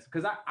happens.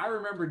 Because I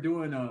remember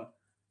doing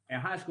in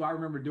high school, I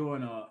remember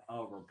doing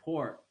a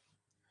report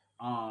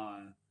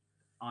on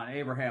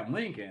Abraham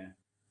Lincoln.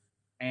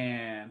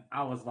 And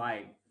I was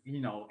like,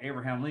 you know,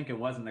 Abraham Lincoln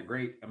wasn't a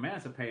great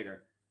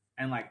emancipator.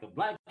 And like the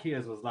Black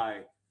kids was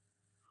like,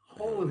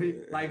 holy,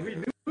 like we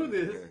knew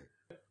this,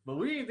 but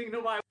we didn't think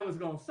nobody was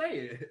gonna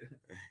say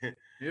it.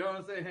 You know what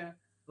I'm saying?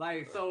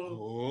 Like,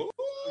 so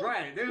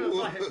right. They was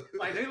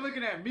like they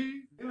looking at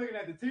me, they looking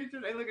at the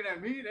teacher, they looking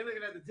at me, they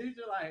looking at the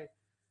teacher, like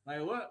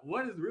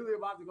what is really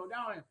about to go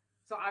down here?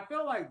 So I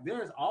feel like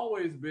there's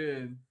always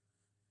been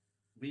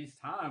these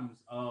times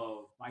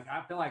of like,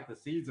 I feel like the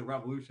seeds of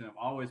revolution have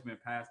always been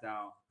passed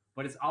down,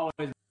 but it's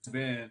always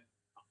been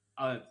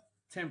a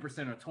 10%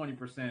 or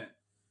 20%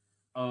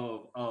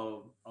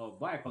 of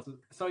Black folks.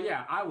 So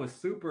yeah, I was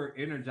super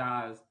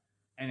energized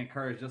and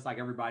encouraged, just like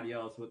everybody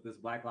else, with this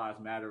Black Lives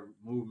Matter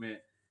movement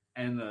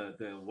and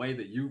the way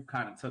that you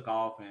kind of took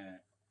off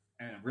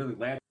and really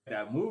led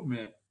that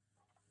movement.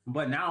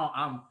 But now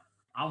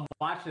I'm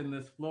watching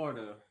this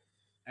Florida,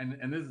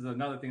 and this is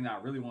another thing that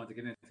I really want to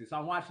get into. So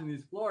I'm watching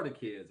these Florida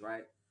kids,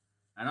 right?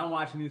 And I'm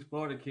watching these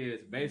Florida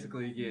kids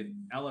basically get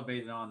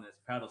elevated on this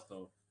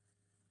pedestal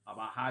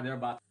about how they're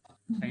about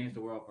to change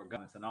the world for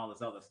guns and all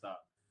this other stuff.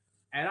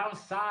 And I'm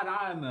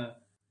side-eyeing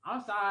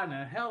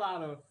the hell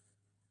out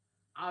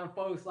of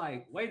folks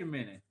like, wait a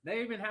minute,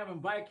 they've been having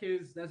Black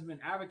kids that's been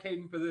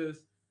advocating for this,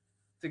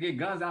 to get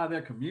guns out of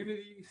their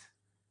communities,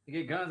 to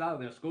get guns out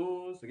of their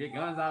schools, to get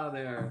guns out of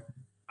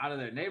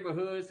their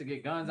neighborhoods, to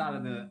get guns out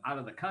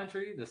of the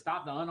country, to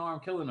stop the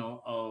unarmed killing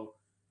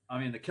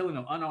the killing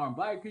of unarmed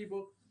Black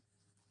people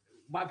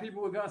by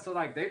people with guns. So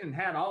like they didn't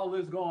have all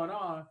this going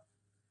on,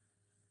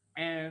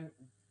 and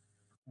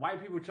white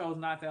people chose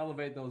not to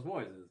elevate those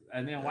voices,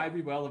 and then white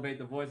people elevate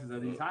the voices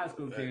of these high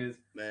school kids.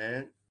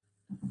 Man,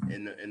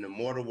 in the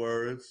immortal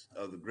words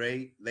of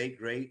the late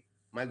great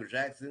Michael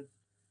Jackson,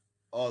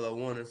 all I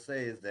want to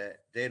say is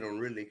that they don't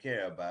really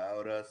care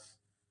about us.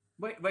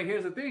 But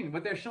here's the thing.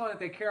 But they're showing that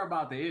they care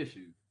about the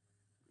issue.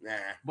 Nah.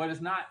 But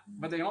it's not.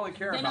 But they only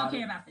care they about don't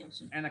care about the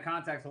issue in the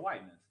context of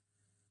whiteness.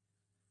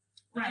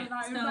 Right.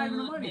 It's not even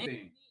a money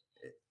thing.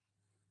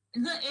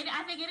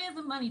 I think it is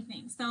a money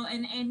thing. So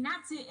and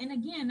not to, and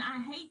again,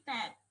 I hate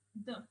that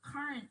the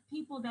current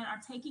people that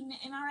are taking the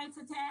NRA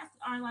to task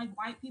are like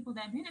white people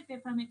that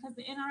benefit from it, because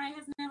the NRA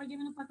has never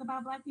given a fuck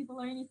about Black people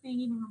or anything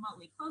even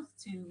remotely close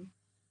to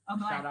a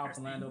Black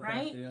person,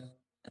 right?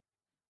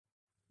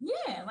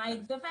 Yeah,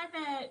 like the fact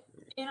that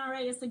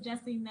NRA is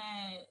suggesting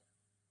that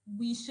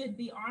we should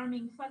be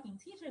arming fucking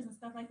teachers and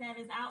stuff like that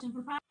is out and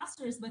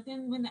preposterous. But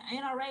then when the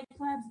NRA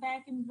claps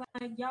back and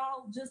like,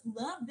 y'all just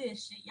love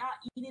this shit, y'all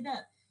eat it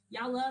up.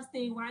 Y'all love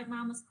seeing white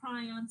mamas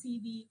crying on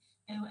TV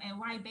and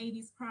white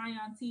babies crying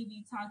on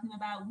TV talking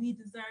about we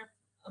deserve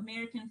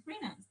American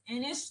freedoms.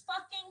 And it's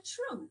fucking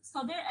true.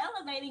 So they're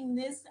elevating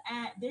this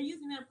they're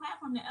using their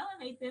platform to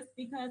elevate this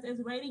because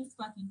it's ratings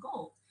fucking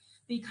gold.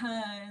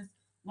 Because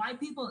white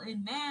people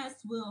in mass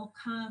will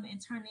come and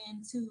turn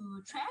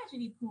into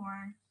tragedy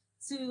porn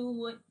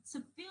to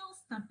feel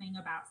something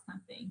about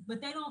something,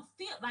 but they don't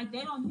feel like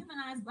they don't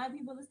humanize Black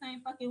people the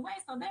same fucking way.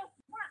 So they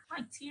weren't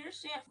like tears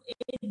shed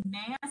in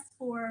mass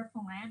for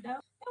Philando.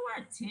 They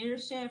weren't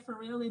tears shed for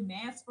real in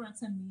mass for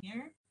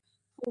Tamir,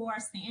 for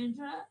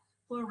Sandra,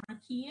 for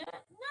Rakia. None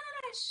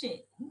of that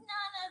shit. None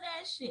of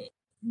that shit.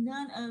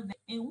 None of that.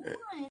 And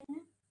one,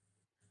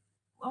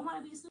 I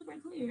want to be super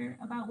clear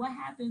about what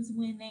happens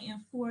when they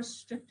enforce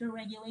stricter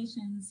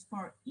regulations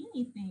for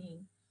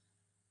anything.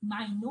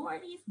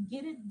 Minorities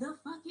get it the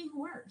fucking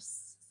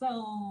worse.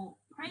 So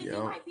crazy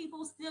white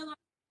people still are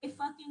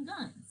fucking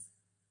guns.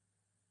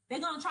 They're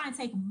gonna try and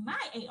take my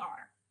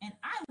AR, and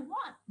I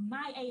want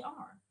my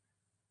AR.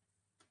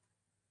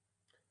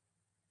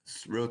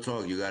 Real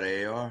talk, you got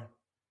an AR?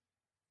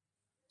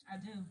 I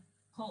do.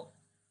 Colt.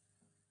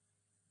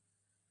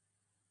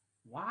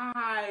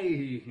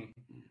 Why?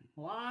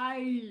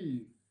 Why?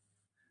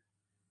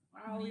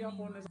 Why are we up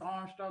on this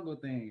armed struggle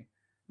thing?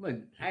 Look,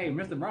 hey,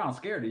 Mr. Brown's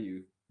scared of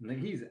you. Like,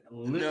 he's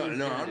literally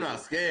no, I'm not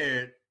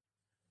scared.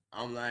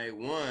 I'm like,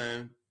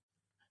 one,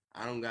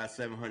 I don't got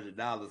 $700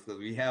 because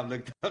we have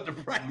looked up the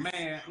price.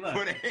 Man, look,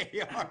 for the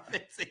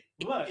AR-15.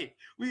 Look,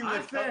 we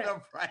looked up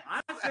the price.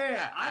 I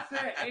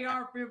said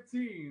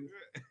AR-15s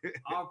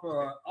are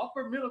for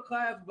upper middle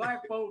class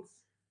Black folks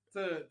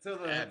to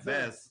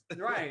best.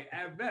 Right,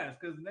 at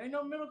best, because they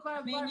know middle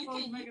class Black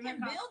folks making that.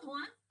 You can build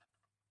one.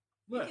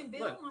 Look,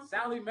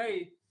 Sally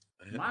Mae.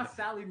 My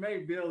Sally Mae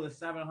bill is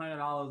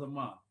 $700 a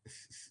month.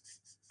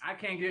 I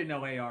can't get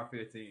no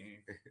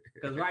AR-15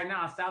 because right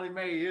now Sally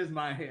Mae is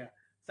my hair.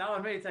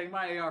 Sally Mae take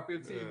my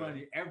AR-15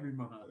 money every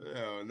month.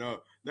 No.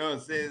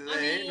 Says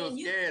ain't no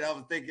scared. I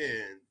was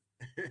thinking,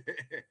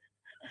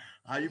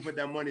 how you put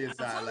that money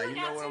aside? Like, you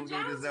know what I'm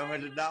doing with this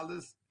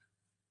 $700?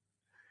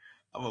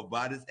 I'm gonna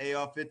buy this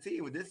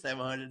AR-15 with this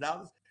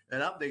 $700,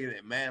 and I'm thinking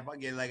that, man, if I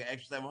get like an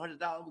extra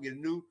 $700, I'm gonna get a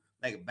new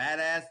like a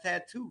badass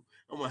tattoo.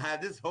 I'm gonna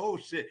have this whole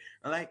shit.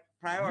 I'm like,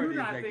 priorities.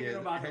 You're not thinking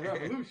about the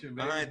revolution,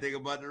 man. I ain't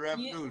thinking about the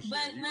revolution.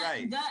 You're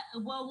right.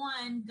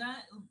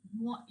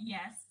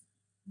 Yes.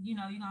 You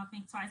know, you're gonna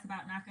think twice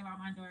about knocking on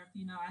my door if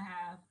you know I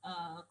have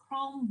a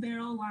chrome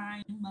barrel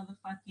line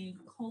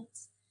motherfucking Colt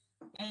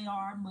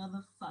AR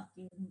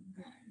motherfucking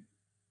gun.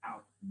 I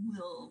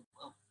will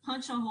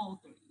punch a hole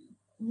through you.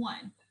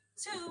 One.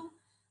 Two,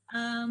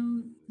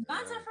 guns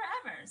are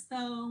forever.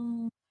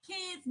 So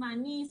kids, my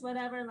niece,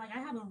 whatever, like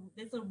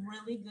it's a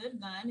really good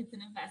gun. It's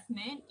an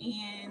investment.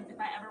 And if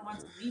I ever want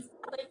to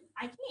resell it,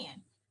 I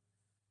can.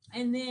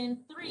 And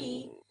then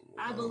three,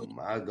 I believe. Oh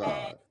my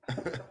God.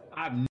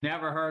 I've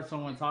never heard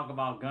someone talk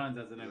about guns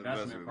as an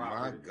investment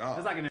property. My God.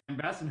 It's like an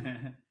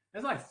investment.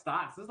 It's like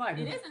stocks. It is an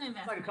investment.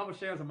 It's like a couple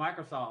shares of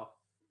Microsoft.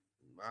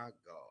 My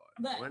God.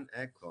 But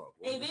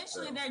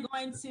eventually they're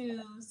going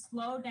to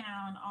slow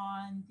down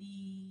on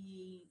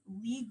the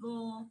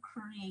legal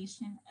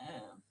creation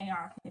of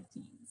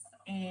AR-15s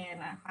and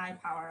a high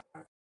power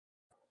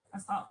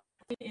assault.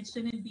 It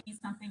shouldn't be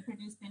something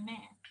produced in mass.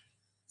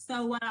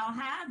 So what I'll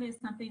have is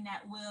something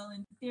that will,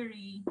 in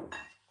theory,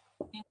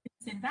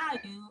 increase in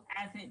value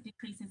as it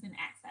decreases in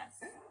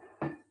access.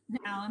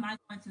 Now, am I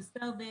going to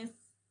sell this?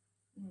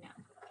 No.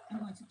 I'm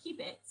going to keep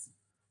it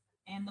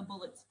and the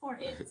bullets for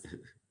it.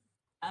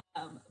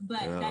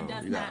 But that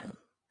does not.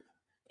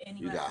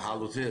 You got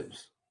hollow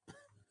tips.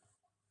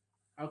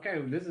 Okay,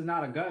 this is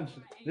not a gun.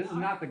 This is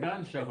not the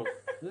gun show.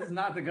 This is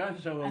not the gun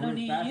show.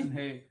 We're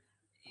fascinated.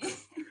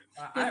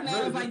 I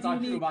really just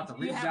thought you were about to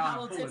reach down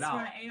and pull it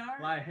out.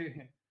 Like,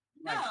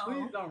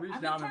 please don't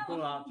reach down and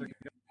pull out your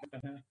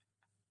gun.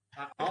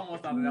 I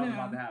almost thought that was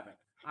about to happen.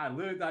 I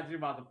literally thought you were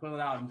about to pull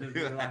it out and just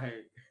be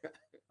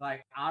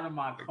like out of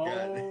my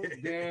cold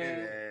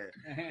dead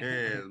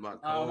hands, my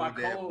cold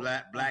dead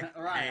black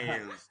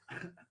hands.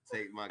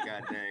 Take my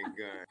goddamn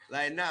gun.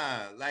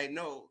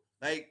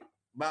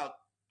 About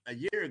a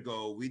year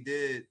ago, we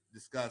did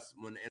discuss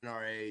when the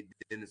NRA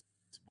didn't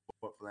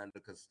support Philando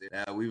because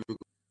we were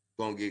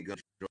gonna get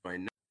guns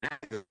joined.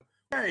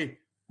 Very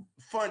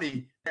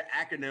funny. The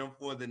acronym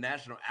for the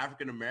National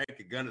African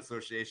American Gun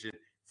Association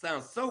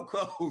sounds so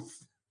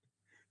close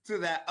to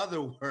that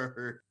other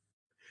word.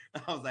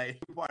 I was like,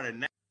 "You part of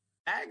NAGA?"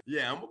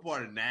 Yeah, I'm a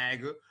part of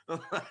NAGA.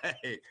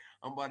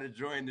 I'm about to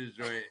join this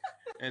joint,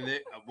 and then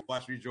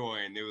watch me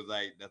join. It was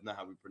like, that's not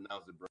how we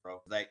pronounce it, bro.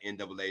 It's like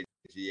NAAGA.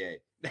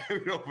 We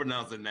don't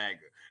pronounce it NAGA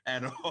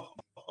at all.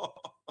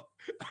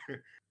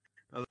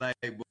 But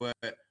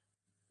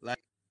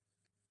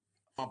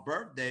my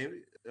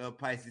birthday,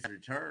 Pisces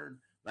return.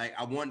 Like,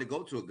 I wanted to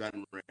go to a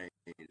gun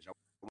range. I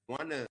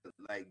wanted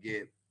to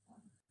get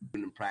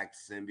and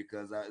practicing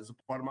because it's a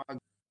part of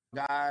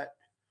my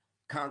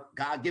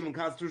God-given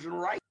constitutional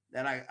right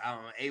that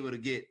I'm able to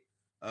get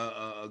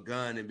a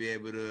gun and be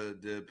able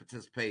to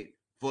participate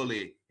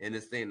fully in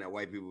this thing that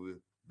white people have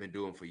been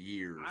doing for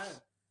years.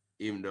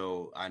 Even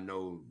though I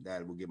know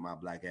that it will get my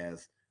black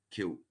ass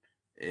killed.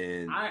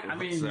 And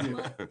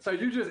so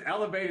you just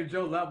elevated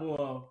your level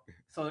of,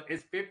 so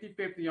it's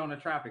 50-50 on the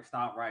traffic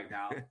stop right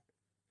now.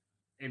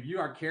 If you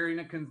are carrying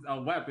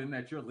a weapon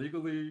that you're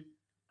legally,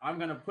 I'm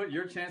going to put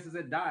your chances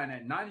at dying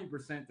at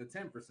 90% to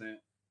 10%.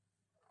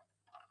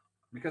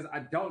 because I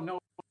don't know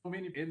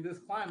many in this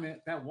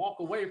climate that walk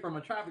away from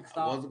a traffic I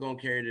stop. wasn't gonna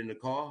carry it in the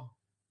car.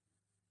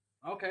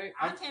 Okay,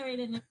 I carry it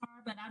in the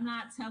car, but I'm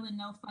not telling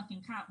no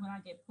fucking cop when I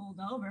get pulled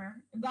over.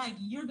 Like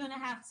you're gonna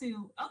have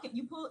to. Okay,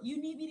 you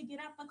need me to get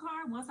out the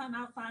car. Once I'm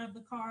outside of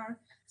the car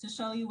to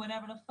show you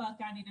whatever the fuck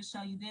I need to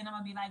show you, then I'm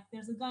gonna be like,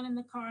 there's a gun in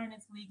the car and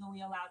it's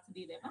legally allowed to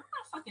be there. But I'm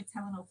not fucking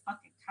telling no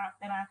fucking cop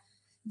that I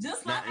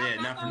just like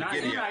Not from the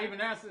You're video. not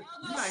even asking.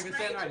 You're not even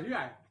saying right. You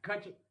got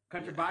cut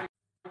your body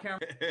camera.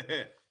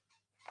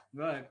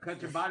 Look,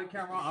 cut your body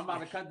camera. I'm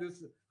about to cut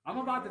this. I'm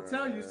about to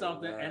tell you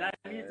something, and I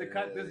need to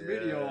cut this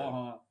video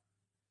on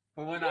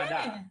for when I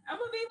die. I'm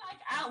gonna be like,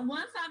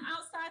 once I'm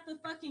outside the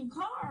fucking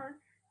car,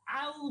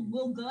 I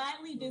will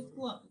gladly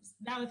disclose.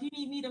 Now, if you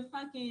need me to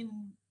fucking,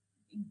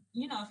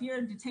 if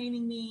you're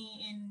detaining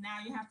me and now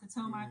you have to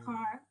tow my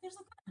car, there's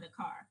a gun in the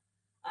car.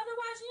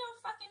 Otherwise, you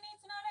don't fucking need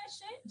to know that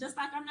shit. Just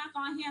like I'm not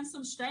gonna hand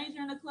some stranger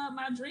in the club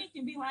my drink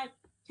and be like,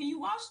 can you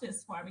wash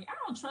this for me? I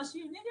don't trust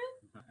you, nigga.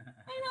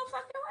 Ain't no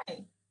fucking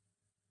way.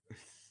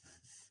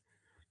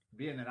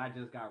 Being that I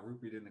just got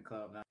roofied in the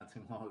club not too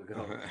long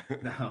ago.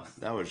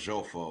 That was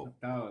your fault.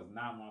 That was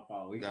not my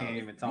fault. We can't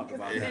even talk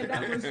about that.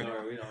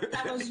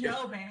 That was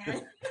your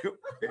bad.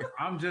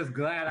 I'm just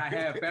glad I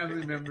had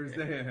family members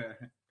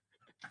there.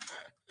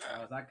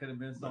 I could have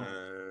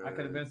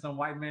been some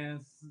white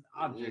man's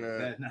object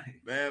that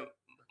night. Man,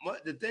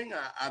 the thing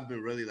I've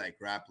been really like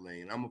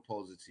grappling, and I'm gonna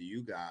pose it to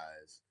you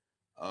guys,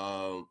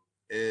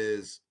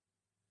 is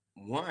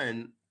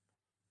one,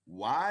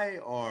 why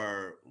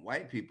are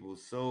white people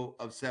so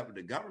upset with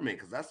the government?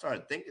 Because I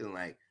started thinking,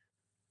 like,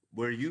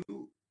 were you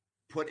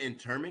put in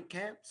internment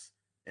camps?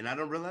 And I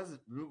don't realize,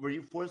 were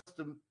you forced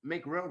to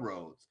make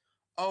railroads?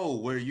 Oh,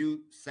 were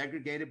you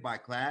segregated by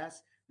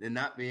class and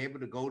not be able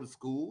to go to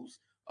schools?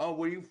 Oh,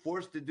 were you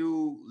forced to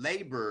do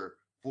labor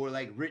for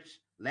like rich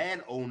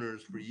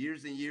landowners for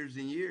years and years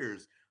and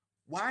years?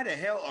 Why the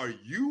hell are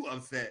you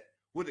upset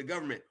with the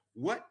government?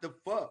 What the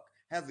fuck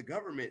has the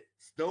government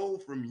stole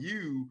from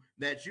you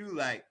that you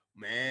like,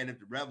 man, if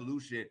the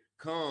revolution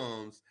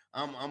comes,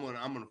 I'm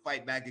gonna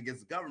fight back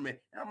against the government?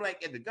 And I'm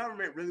like, if the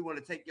government really want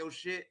to take your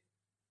shit,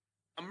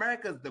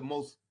 America's the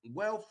most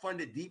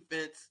well-funded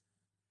defense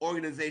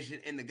organization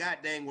in the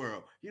goddamn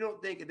world. You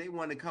don't think if they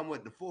want to come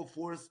with the full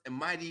force and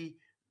mighty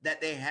that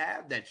they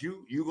have, that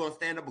you gonna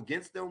stand up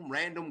against them,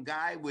 random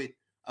guy with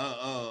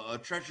a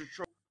treasure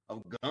trove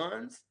of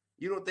guns?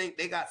 You don't think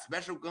they got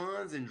special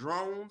guns and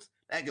drones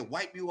that can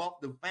wipe you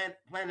off the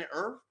planet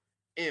Earth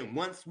in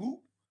one swoop?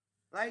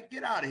 Like,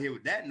 get out of here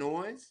with that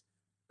noise.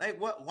 Like,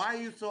 what? Why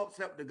are you so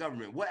upset with the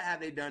government? What have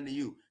they done to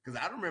you? Because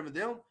I don't remember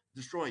them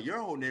destroying your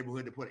whole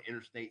neighborhood to put an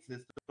interstate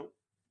system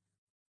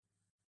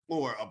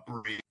or a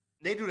bridge.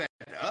 They do that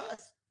to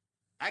us.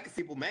 I can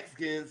see people,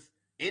 Mexicans,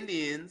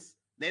 Indians,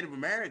 Native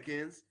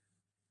Americans,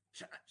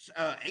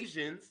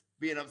 Asians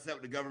being upset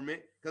with the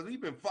government because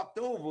we've been fucked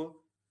over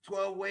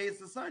 12 ways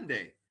to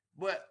Sunday.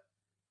 But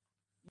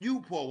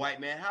you, poor white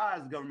man, how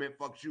has the government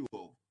fucked you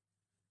over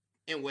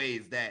in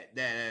ways that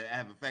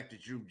have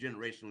affected you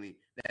generationally,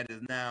 that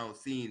is now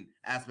seen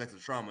aspects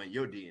of trauma in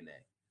your DNA?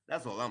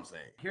 That's all I'm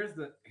saying. Here's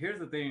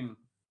the thing.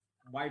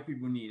 White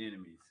people need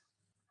enemies.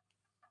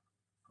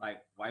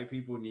 Like, white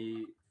people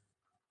need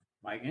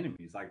like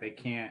enemies. Like, they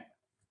can't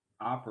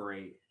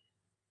operate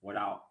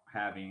without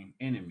having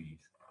enemies.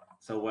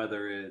 So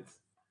whether it's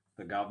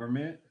the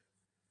government,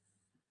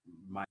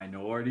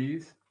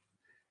 minorities,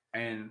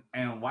 and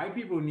white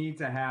people need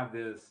to have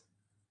this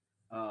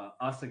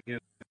us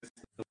against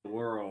the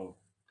world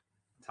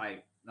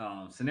type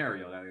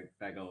scenario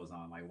that goes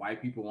on. Like,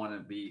 white people want to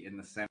be in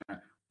the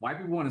center. White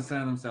people want to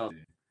center themselves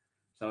in.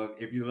 So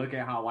if you look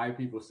at how white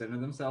people center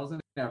themselves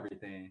in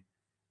everything,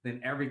 then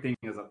everything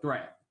is a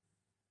threat.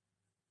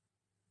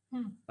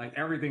 Like,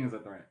 everything is a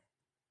threat.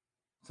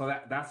 So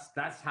that's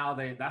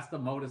the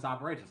modus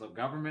operandi. So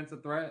government's a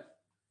threat.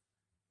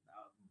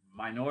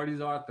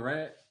 Minorities are a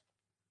threat.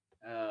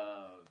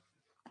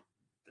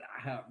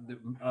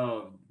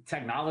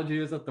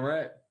 Technology is a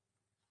threat.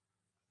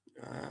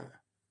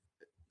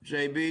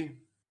 JB,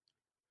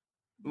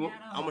 I'm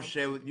gonna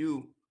share with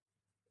you.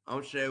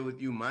 I'm share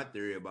with you my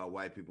theory about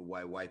white people.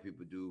 Why white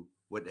people do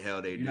what the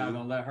hell they do. You're not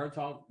gonna let her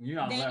talk. You're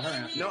not gonna let her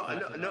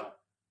answer. No.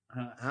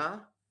 Huh?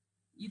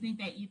 You think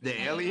that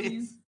the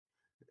aliens?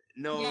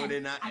 No, yeah,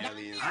 they're not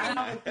aliens. I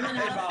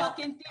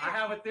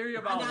have a theory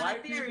about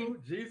white people.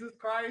 Jesus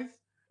Christ.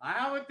 I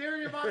have a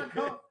theory about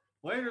a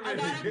Wait a minute. I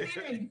got a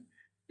theory.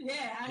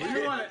 Yeah,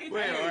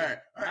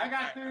 I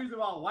got theories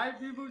about white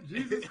people,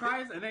 Jesus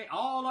Christ, and they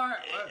all are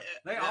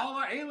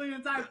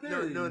alien type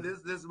theories. No, this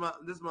is my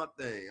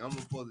thing. I'm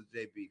gonna pose it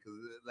to JB because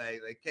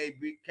like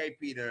K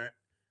Peter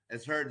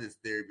has heard this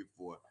theory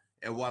before,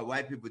 and why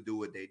white people do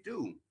what they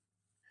do.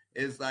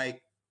 It's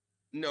like,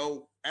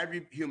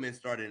 every human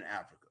started in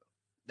Africa.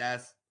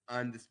 That's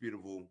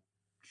undisputable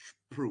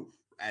proof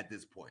at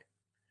this point.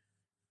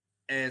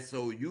 And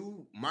so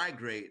you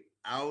migrate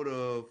out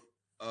of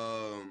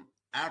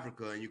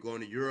Africa and you go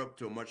into Europe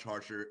to a much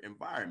harsher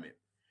environment.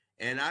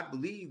 And I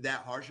believe that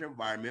harsher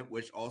environment,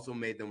 which also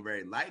made them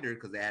very lighter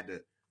because they had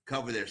to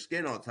cover their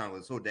skin all the time. It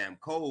was so damn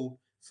cold,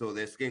 so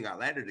their skin got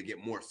lighter to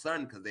get more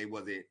sun because they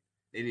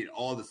needed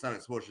all the sun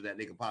exposure that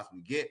they could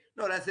possibly get.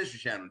 No, that's History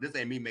Channel. This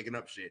ain't me making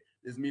up shit.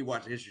 This is me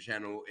watching History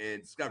Channel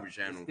and Discovery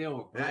Channel. It's still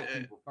with black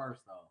people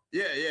first, though.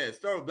 Yeah.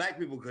 Start with black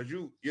people because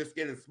your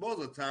skin is exposed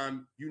all the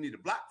time. You need to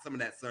block some of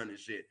that sun and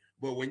shit.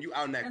 But when you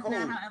out in that cold,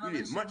 you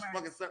need much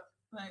fucking sun.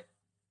 But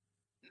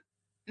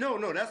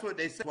no, that's what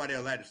they said. Why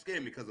they're lighter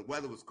skin, because the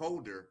weather was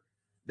colder.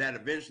 That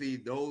eventually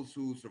those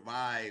who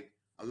survived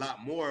a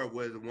lot more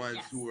were the ones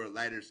who were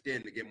lighter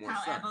skinned to get more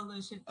sun.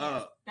 Evolution.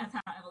 That's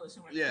how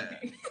evolution works. Yeah.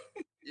 Okay.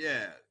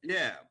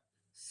 Yeah.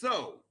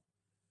 So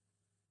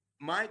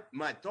my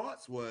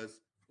thoughts was,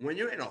 when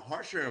you're in a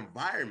harsher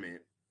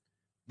environment,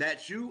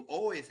 that you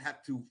always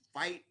have to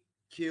fight,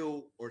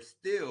 kill, or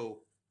steal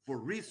for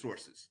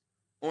resources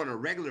on a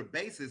regular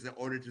basis in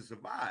order to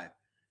survive.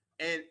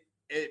 And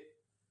it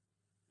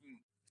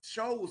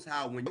shows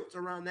how when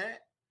you're around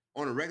that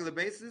on a regular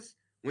basis,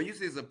 when you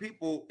see some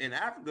people in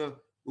Africa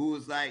who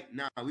was like,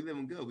 nah, we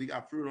living good. We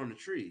got fruit on the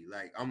tree.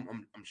 Like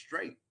I'm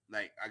straight.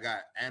 Like I got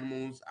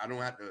animals. I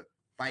don't have to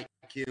fight,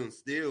 kill, and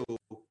steal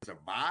to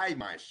survive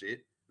my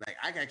shit. Like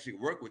I can actually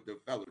work with the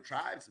fellow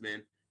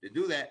tribesmen to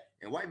do that.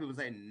 And white people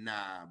say,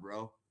 nah,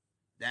 bro,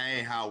 that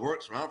ain't how it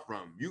works where I'm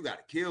from. You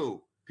got to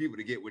kill people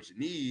to get what you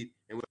need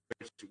and what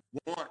you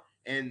want,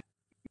 and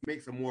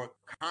makes a more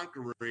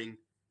conquering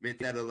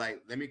mentality of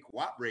like, let me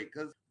cooperate.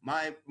 Because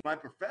my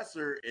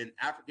professor in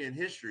African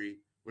history,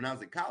 when I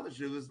was in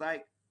college, it was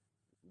like,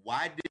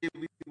 why did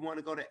we want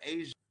to go to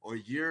Asia or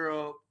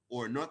Europe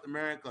or North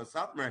America or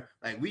South America?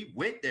 Like, we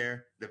went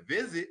there to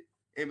visit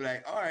and be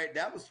like, all right,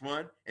 that was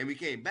fun. And we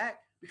came back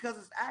because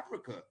it's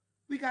Africa.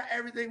 We got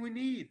everything we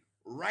need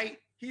right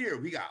here.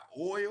 We got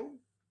oil,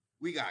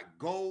 we got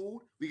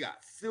gold, we got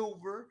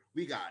silver,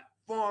 we got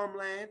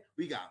farmland,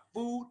 we got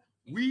food.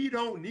 We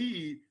don't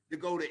need to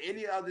go to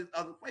any other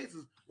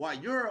places. While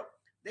Europe,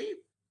 they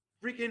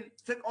freaking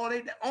took all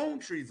their own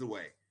trees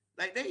away.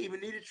 Like, they even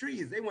needed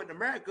trees. They went to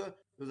America.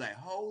 It was like,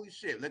 holy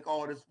shit, look at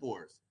all this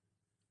forest.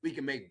 We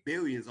can make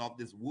billions off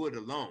this wood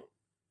alone.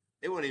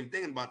 They weren't even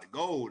thinking about the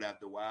gold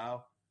after a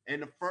while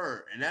and the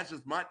fur. And that's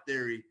just my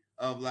theory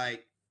of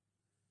like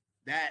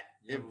that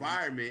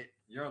environment.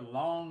 Your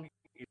long,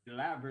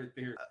 elaborate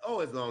theory.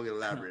 Always long and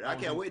elaborate. I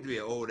can't wait to be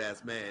an old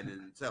ass man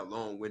and tell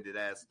long-winded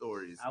ass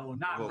stories. I will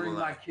not bring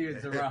my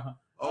kids around.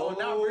 I will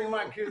not bring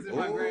my kids and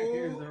my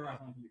grandkids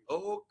around you.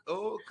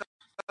 Oh,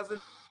 cousin,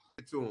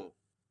 to them.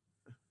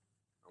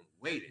 I'm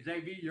waiting.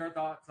 JB, your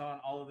thoughts on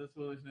all of this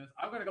foolishness?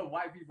 I'm gonna go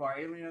white people are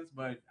aliens,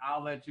 but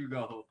I'll let you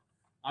go.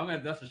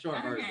 That's a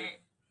short version.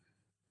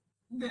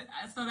 So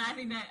I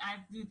think that I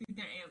do think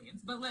they're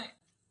aliens, but look,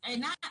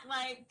 and not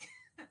like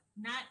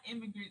not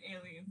immigrant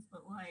aliens,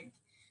 but like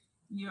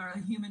you're a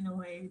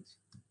humanoid,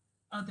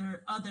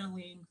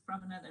 otherling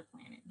from another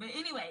planet. But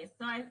anyway,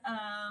 so I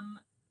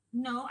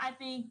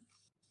think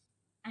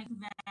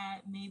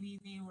that maybe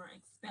they were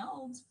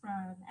expelled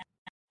from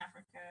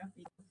Africa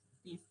because of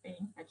these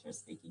things that you're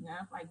speaking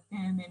of, like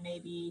them, and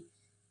maybe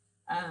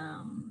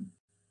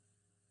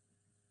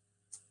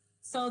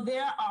so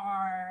there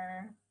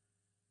are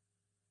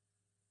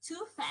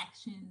two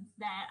factions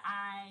that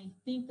I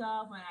think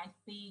of when I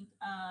think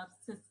of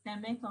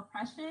systemic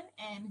oppression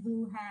and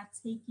who have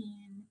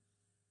taken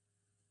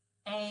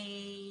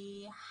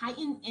a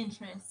heightened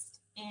interest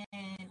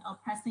in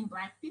oppressing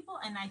Black people.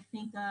 And I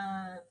think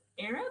of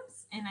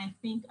Arabs and I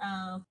think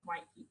of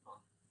white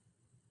people,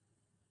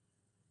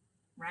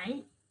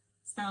 right?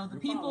 So the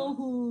people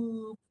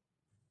who,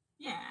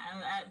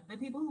 the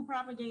people who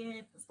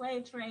propagated the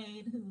slave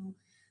trade, who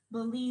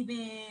believe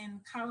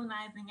in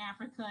colonizing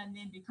Africa and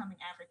then becoming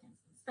Africans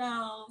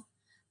themselves,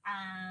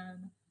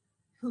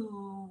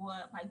 who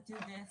like do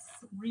this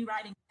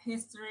rewriting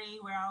history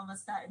where all of a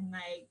sudden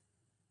like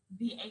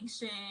the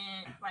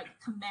ancient like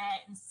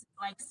combatants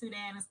like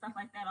Sudan and stuff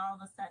like that, all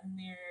of a sudden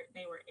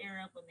they were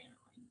Arab when they were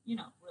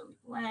like, really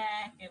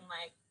Black, and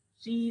like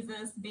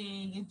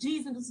if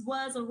Jesus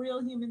was a real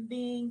human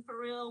being for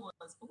real,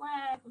 was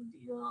Black,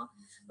 deal.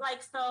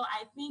 Like, so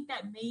I think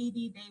that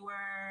maybe they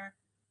were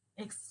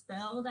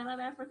expelled out of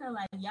Africa,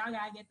 like, y'all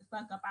gotta get the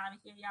fuck up out of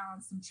here, y'all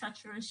on some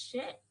treacherous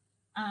shit,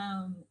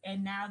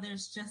 and now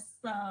there's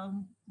just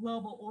some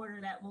global order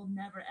that will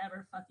never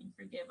ever fucking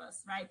forgive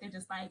us, right? They're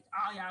just like,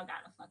 oh, y'all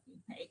gotta fucking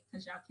pay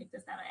because y'all kicked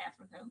us out of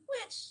Africa,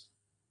 which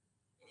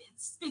it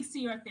speaks to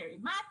your theory.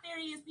 My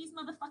theory is these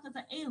motherfuckers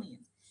are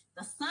aliens.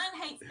 The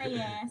sun hates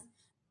their ass.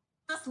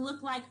 Us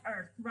look like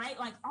Earth, right?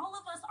 Like, all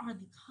of us are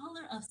the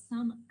color of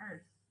some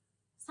Earth.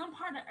 Some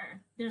part of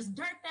Earth. There's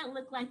dirt that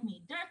look like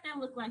me, dirt that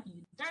look like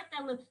you, dirt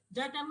that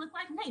look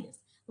like natives.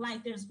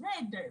 Like, there's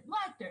red dirt,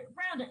 black dirt,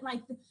 brown dirt.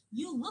 Like,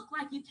 you look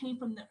like you came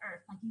from the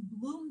Earth, like you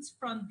bloomed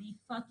from the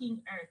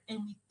fucking Earth,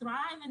 and we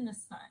thrive in the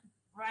sun,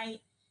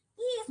 right?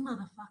 These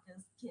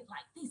motherfuckers get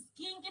like, their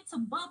skin gets to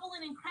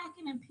bubbling and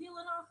cracking and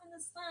peeling off in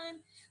the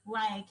sun.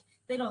 Like,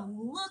 they don't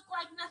look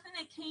like nothing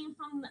that came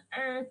from the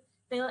Earth.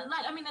 They look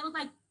like, they look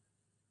like,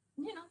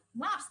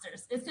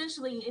 lobsters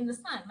essentially in the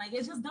sun. Like,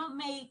 it just don't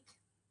make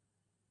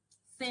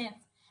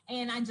sense.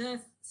 And I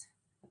just,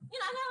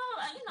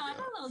 I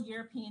got a little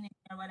European in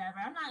there or whatever.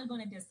 I'm not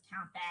going to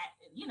discount that.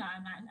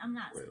 I'm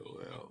not saying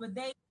that. But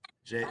they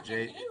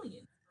fucking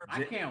aliens.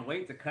 I can't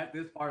wait to cut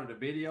this part of the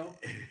video.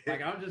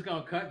 Like, I'm just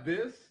gonna cut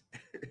this,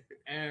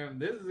 and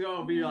this is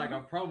gonna be like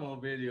a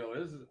promo video.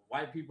 This is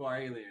white people are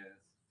aliens.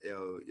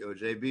 Yo,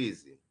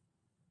 JBZ.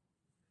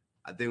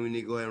 I think we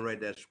need to go ahead and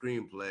write that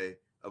screenplay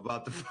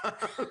about the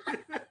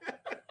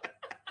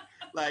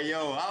like,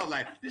 yo, I was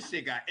like, this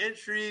shit got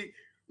intrigue.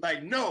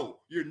 Like, no,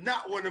 you're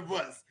not one of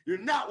us. You're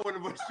not one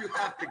of us. You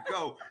have to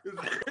go.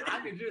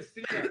 I can just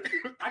see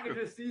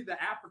the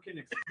African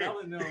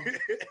expelling them.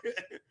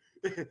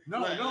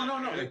 No.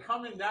 They're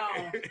coming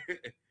down,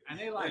 and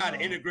they like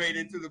gotta integrate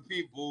into the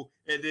people,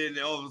 and then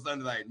all of a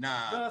sudden, like,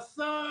 nah. The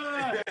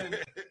sun.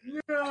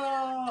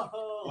 No.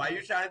 Why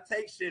you trying to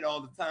take shit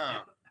all the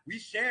time? We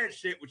shared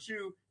shit with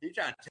you. You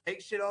trying to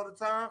take shit all the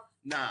time?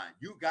 Nah,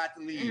 you got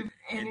to leave.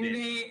 And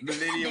then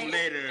millennium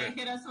later, they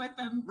hit us with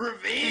them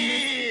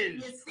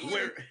revenge.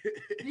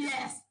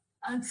 Yes,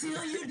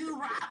 until you do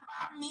right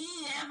by me,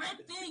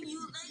 everything you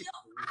lay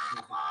your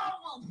eyeball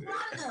will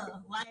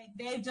plunder. Like,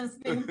 they've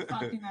just been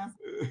fucking us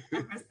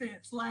ever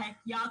since. Like,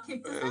 y'all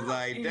kicked us out. It was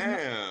like,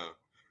 damn.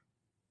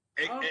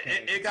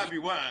 It got to be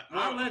what?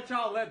 I'll let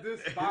y'all let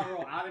this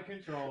spiral out of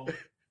control.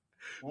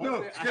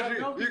 No,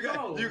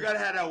 because you gotta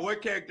have that one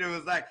character who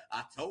was like,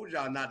 I told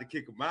y'all not to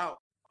kick him out.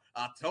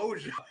 I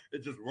told y'all to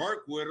just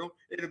work with him.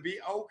 It'll be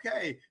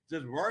okay.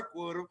 Just work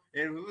with him,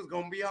 and it was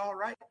gonna be all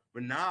right.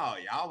 But no,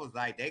 y'all was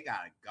like, they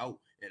gotta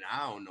go, and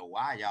I don't know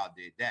why y'all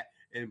did that.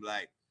 And be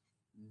like,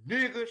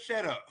 nigga,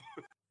 shut up.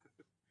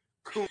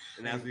 Cool.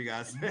 And that's what you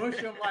gotta say. Mush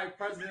him like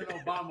President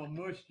Obama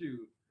mushed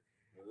you.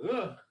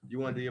 Ugh. You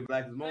want to do your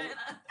blackest moment?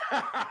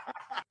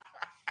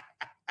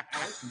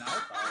 It's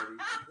not already.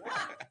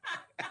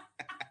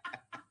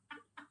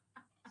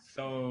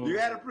 So you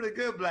had a pretty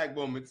good black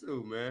moment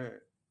too, man.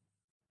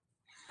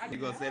 You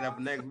gonna say that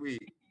for next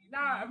week? Nah,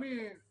 I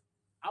mean,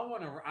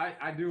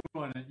 I do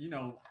wanna,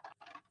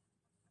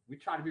 we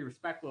try to be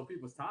respectful of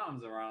people's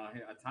time around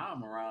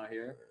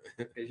here,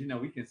 because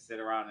we can sit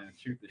around and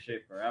shoot the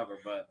shit forever.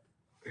 But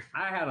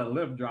I had a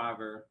Lyft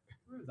driver.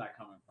 Where was I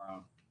coming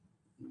from?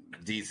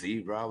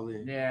 DC,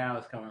 probably. Yeah, I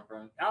was coming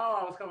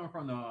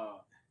from the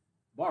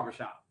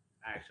barbershop,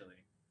 actually,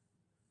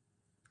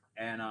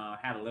 and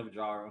had a Lyft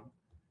driver.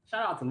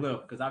 Shout out to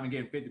Lyft, because I've been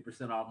getting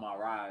 50% off my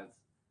rides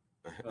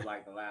for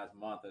like the last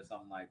month or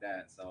something like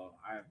that. So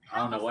I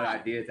don't know what I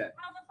did to.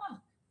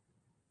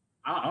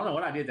 I don't know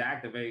what I did to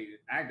activate.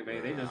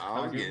 They just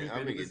giving me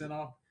 50%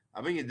 off.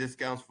 I've been getting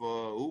discounts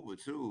for Uber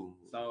too.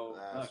 So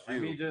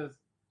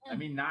let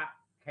me not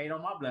hate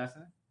on my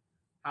blessing.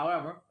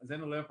 However, I was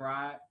in the Lyft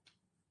ride,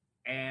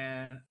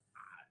 and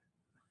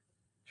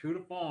true to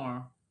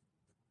form,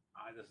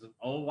 just an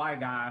old white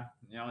guy,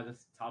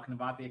 just talking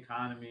about the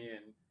economy,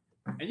 and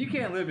you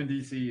can't live in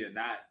DC and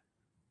not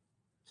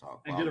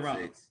talk and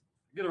politics.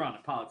 get around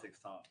the politics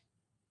talk.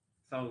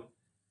 So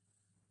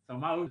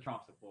my Uber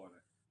Trump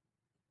supporter,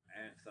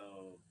 and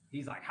so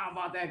he's like, "How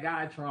about that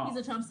guy Trump?" He's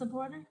a Trump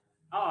supporter.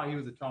 Oh, he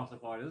was a Trump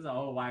supporter. This is an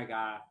old white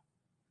guy,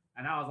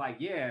 and I was like,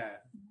 "Yeah,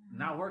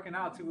 not working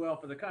out too well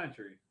for the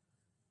country."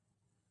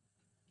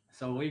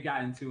 So we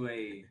got into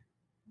a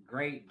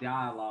great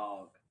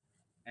dialogue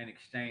and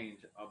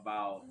exchange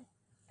about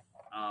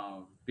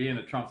being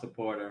a Trump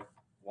supporter,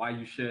 why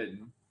you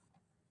shouldn't,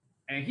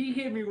 and he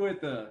hit me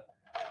with the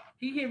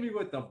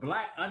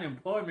black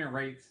unemployment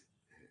rates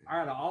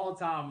are at an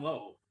all-time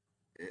low,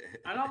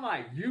 and I'm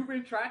like, you've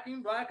been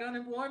tracking black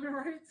unemployment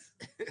rates?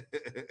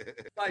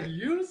 Like,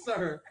 you,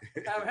 sir,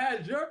 have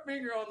had your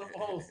finger on the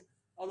pulse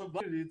of the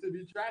ability to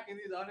be tracking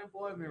these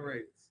unemployment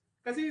rates,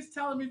 because he's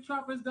telling me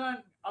Trump has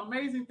done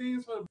amazing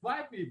things for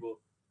black people,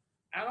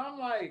 and I'm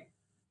like,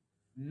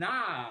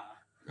 nah,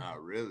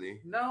 not really.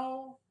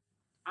 No,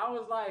 I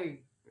was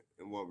like,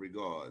 in what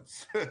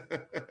regards?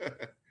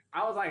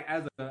 I was like,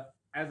 as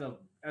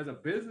a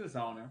business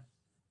owner,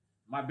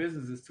 my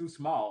business is too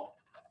small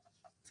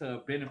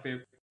to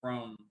benefit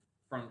from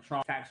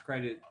Trump tax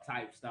credit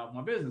type stuff.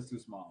 My business is too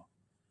small,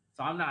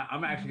 so I'm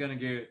actually gonna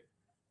get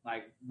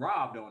like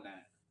robbed on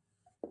that.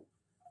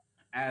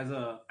 As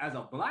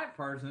a black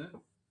person,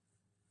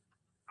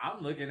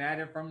 I'm looking at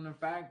it from the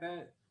fact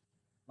that,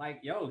 like,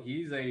 yo,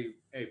 he's a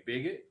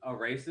bigot, a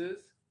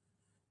racist,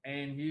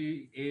 and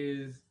he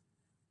is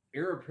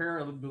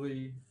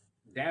irreparably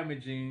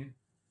damaging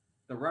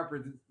the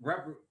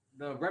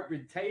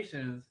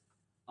reputations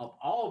of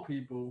all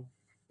people,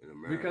 in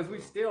America, because we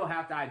still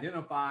have to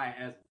identify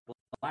as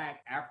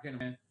black African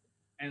American,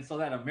 and so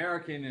that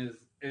American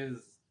is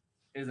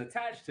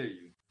attached to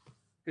you,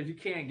 because you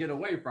can't get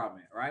away from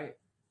it, right?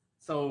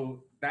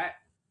 So that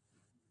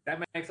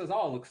makes us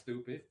all look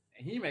stupid,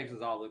 and he makes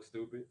us all look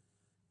stupid.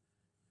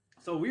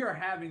 So we are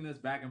having this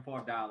back and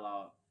forth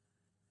dialogue,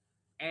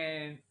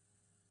 and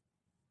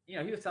he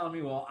was telling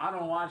me, well, I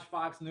don't watch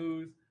Fox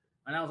News,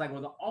 and I was like,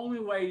 well, the only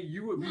way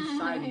you would be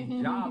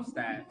citing job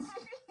stats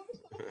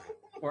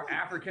for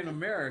African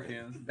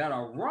Americans that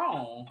are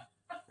wrong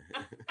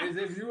is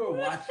if you were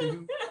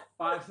watching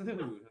Fox News.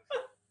 Boy,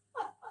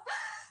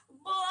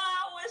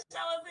 I wish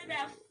I was in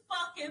that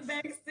fucking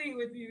back seat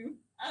with you.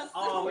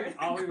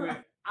 We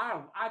went.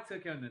 I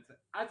took him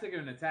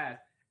to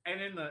task,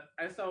 and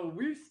so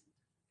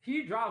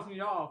he drops me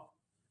off,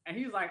 and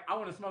he's like, I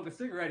want to smoke a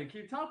cigarette and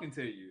keep talking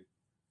to you.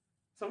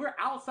 So we're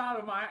outside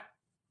of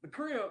the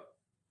crib,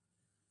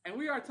 and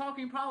we are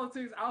talking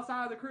politics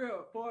outside of the crib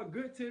for a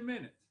good 10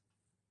 minutes.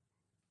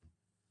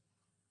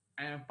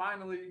 And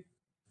finally,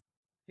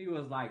 he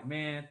was like,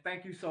 man,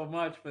 thank you so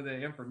much for the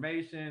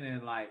information,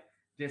 and like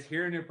just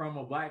hearing it from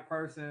a black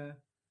person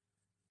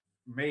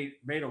made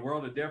a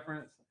world of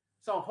difference.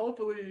 So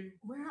hopefully,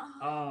 what's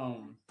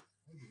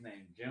his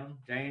name?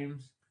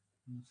 James,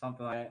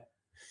 something like that.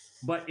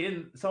 But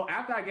so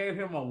after I gave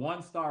him a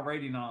 1-star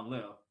rating on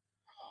Lyft,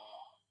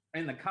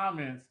 in the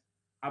comments,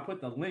 I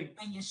put the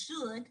links. And you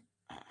should.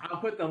 I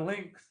put the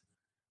links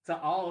to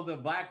all of the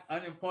black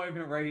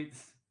unemployment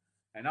rates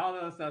and all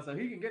that stuff, so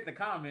he can get the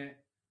comment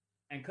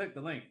and click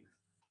the links.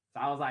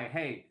 So I was like,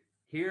 hey,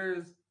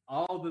 here's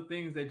all the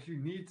things that you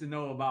need to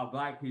know about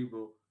black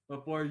people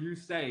before you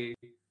say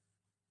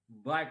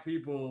black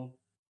people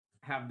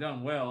have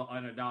done well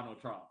under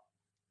Donald Trump.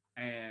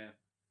 And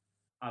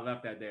I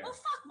left that there. Well,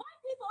 fuck,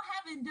 white people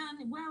haven't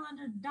done well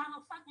under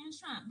Donald fucking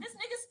Trump. This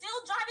nigga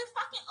still driving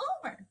fucking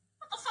Uber.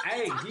 What the fuck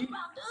you talking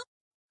about, dude?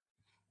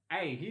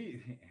 Hey,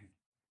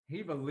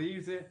 he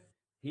believes it.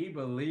 He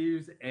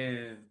believes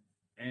in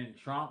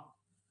Trump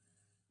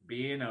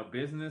being a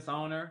business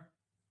owner.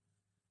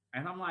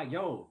 And I'm like,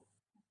 yo,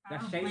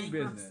 that's shady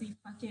business.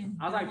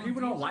 I was like,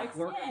 people don't like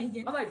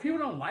working. I was like, people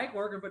don't like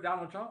working for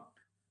Donald Trump.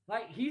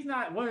 Like, he's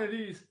not one of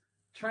these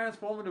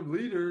transformative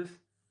leaders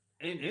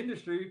in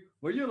industry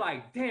where you're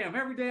like, damn,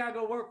 every day I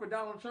go work for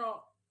Donald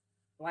Trump,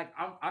 like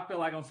I feel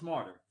like I'm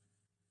smarter.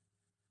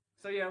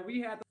 So yeah,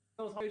 we had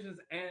those conversations,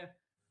 and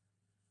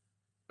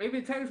if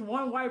it takes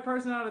one white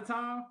person at a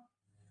time,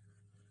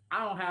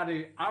 I don't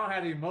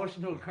have the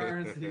emotional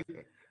currency.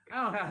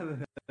 I don't have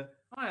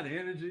the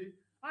energy.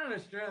 I don't have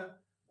the strength.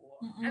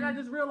 And I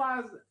just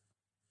realized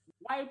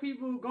white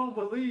people gonna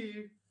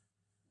believe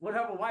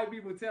whatever white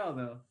people tell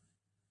them,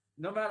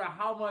 no matter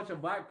how much a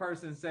black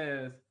person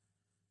says.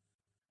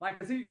 Like,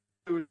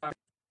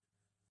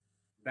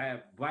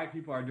 that black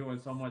people are doing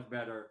so much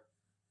better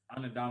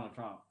under Donald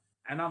Trump.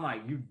 And I'm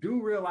like, you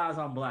do realize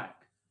I'm black.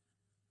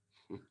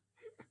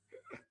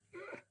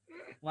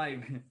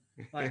 like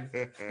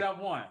step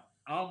one,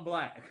 I'm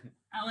black.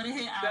 I would have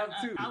hit. Step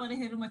two. I would have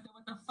hit him with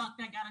what the fuck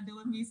that got to do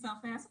with me so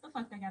fast. What the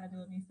fuck that got to do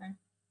with me, sir?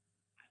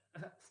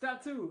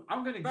 Step two,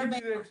 I'm gonna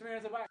give you the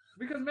experience of black,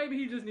 because maybe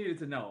he just needed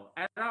to know.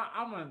 And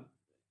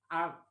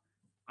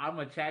I'm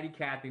a chatty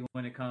Cathy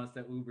when it comes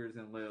to Ubers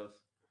and Lyfts.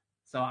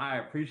 So I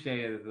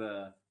appreciated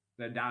the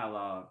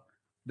dialogue.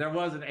 There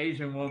was an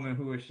Asian woman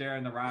who was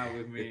sharing the ride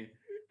with me,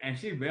 and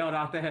she bailed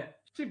out that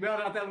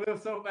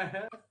Lyft so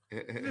bad. She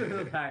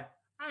was like,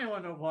 I ain't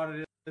want no part of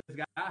this,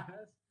 guys,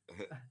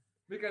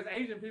 because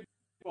Asian people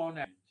on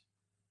that,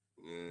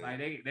 like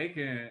they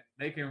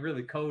can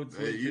really code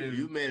switch.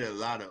 You made a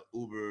lot of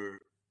Uber,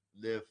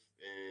 Lyft,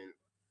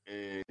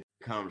 and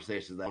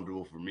conversations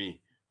comfortable for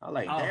me. I'm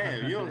like,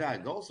 damn, you don't gotta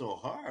go so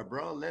hard,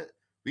 bro.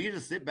 We can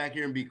just sit back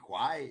here and be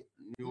quiet.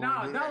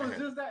 That was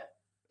just that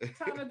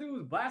time that dude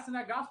was blasting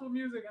that gospel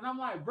music, and I'm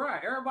like,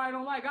 bruh, everybody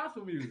don't like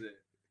gospel music,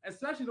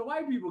 especially the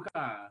white people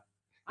kind.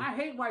 I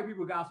hate white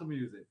people gospel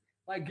music.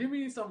 Like, give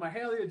me some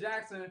Mahalia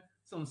Jackson,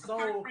 some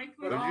soul,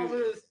 but all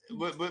this.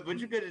 But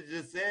you could have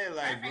just said,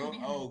 like, bro,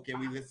 oh,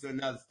 can we listen to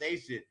another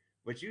station?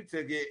 But you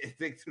took it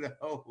to the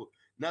whole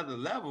another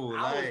level.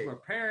 I was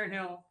preparing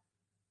him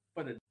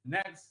for the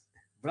next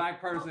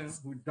black person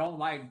who don't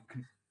like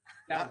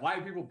that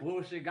white people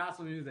bullshit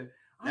gospel music.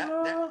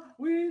 I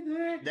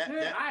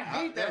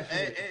hate that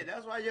shit. Hey,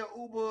 that's why your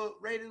Uber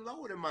rating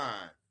lower than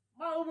mine.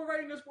 My Uber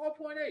rating is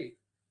 4.8.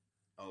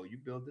 Oh, you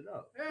built it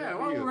up. Yeah,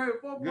 my Uber rating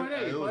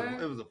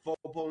 4.8. It was a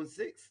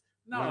 4.6.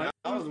 No, it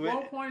was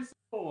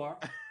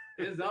 4.4.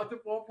 It's up to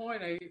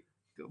 4.8.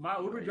 My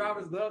Uber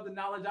drivers love the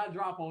knowledge I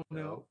drop on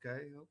them.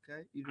 Okay.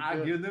 I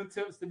give them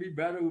tips to be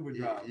better Uber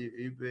drivers.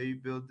 You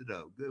built it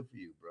up. Good for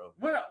you, bro.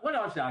 What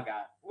else y'all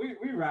got? We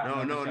wrap.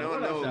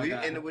 No. We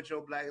ended with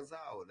your Blackest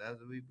Hour.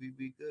 That's we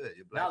good.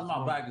 That was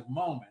my Blackest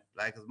moment.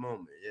 Blackest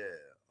moment, yeah.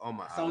 Oh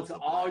my. So to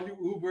all you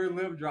Uber and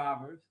Lyft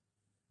drivers,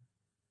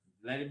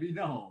 let it be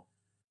known,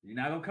 you're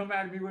not gonna come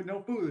at me with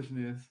no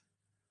foolishness,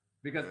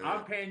 because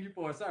I'm paying you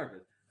for a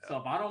service. So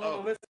if I don't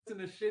want to listen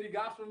to shitty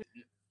gospel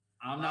music,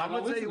 I'm not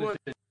gonna listen to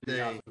shitty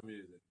gospel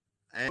music.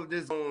 And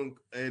this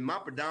in my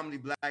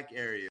predominantly black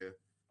area,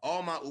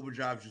 all my Uber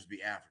drivers used to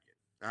be African.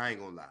 I ain't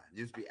gonna lie,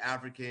 used to be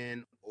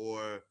African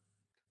or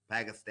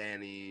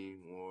Pakistani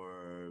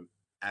or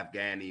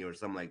Afghani or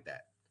something like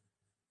that.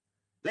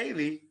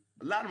 Lately,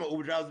 a lot of my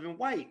Uber drivers have been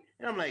white,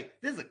 and I'm like,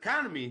 this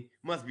economy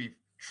must be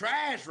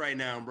trash right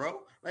now,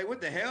 bro. Like,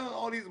 what the hell?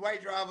 All these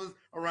white drivers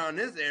around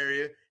this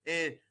area,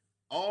 and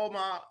all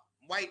my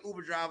white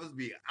Uber drivers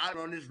be out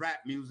on this rap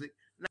music.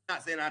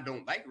 Not saying I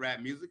don't like rap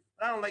music,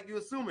 but I don't like you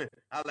assuming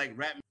I like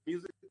rap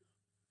music.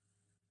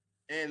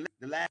 And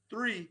the last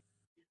three,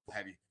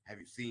 have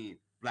you seen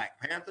Black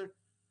Panther?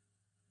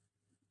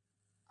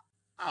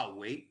 I'll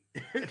wait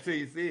till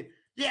you see it.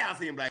 Yeah, I've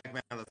seen Black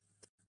Panther.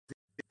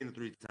 Seen it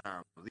 3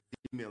 times. Leave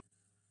me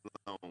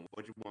alone.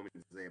 What you want me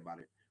to say about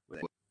it?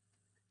 But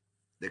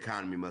the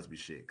economy must be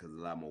shit because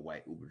a lot more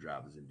white Uber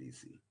drivers in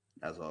DC.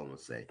 That's all I'm gonna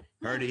say.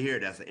 Heard it here.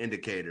 That's an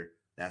indicator.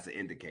 That's an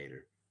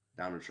indicator.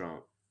 Donald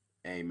Trump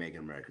ain't making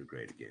America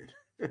great again.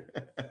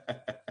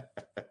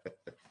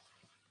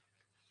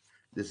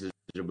 This is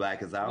Your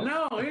Blackest Hour.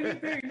 No,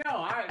 anything.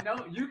 No,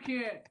 you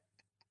can't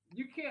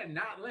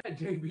not let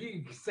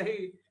JB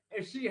say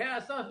if she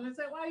has something to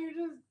say. Why you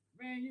just,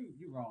 man,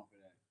 you wrong for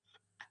that.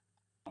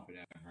 Wrong for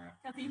that,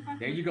 bro.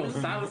 There you go,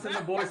 silencing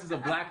the voices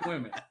of black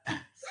women.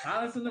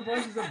 Silencing the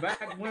voices of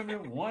black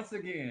women once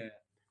again.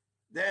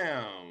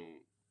 Damn.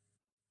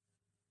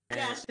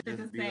 Gosh,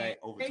 Just be like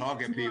over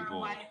talking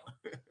people.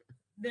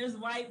 There's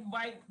white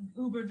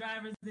Uber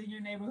drivers in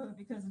your neighborhood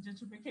because of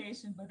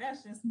gentrification, but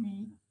that's just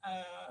me.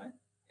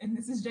 And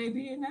this is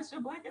JB, and that's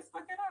Your Blackest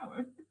fucking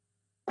Hour.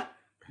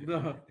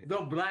 The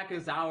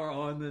blackest hour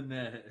on the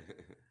net.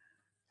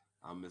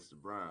 I'm Mr.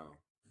 Brown.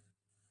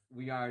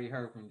 We already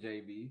heard from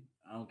JB.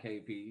 I'm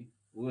KP.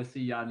 We'll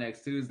see y'all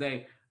next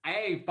Tuesday.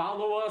 Hey,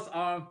 follow us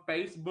on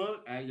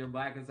Facebook at Your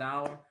Blackest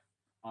Hour,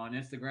 on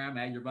Instagram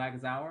at Your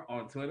Blackest Hour,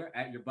 on Twitter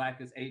at Your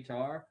Blackest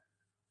HR,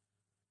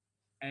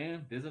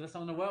 and visit us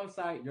on the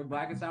website,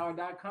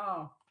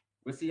 yourblackesthour.com.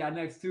 We'll see y'all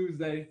next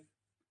Tuesday.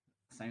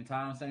 Same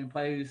time, same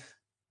place.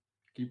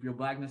 Keep your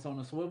blackness on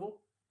the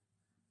swivel.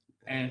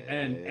 And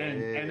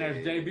as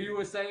JB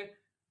would say,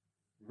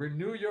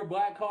 renew your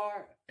black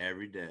card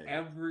every day.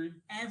 Every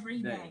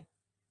day.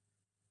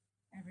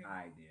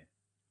 Idea.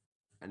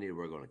 I need to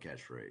work on a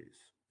catchphrase.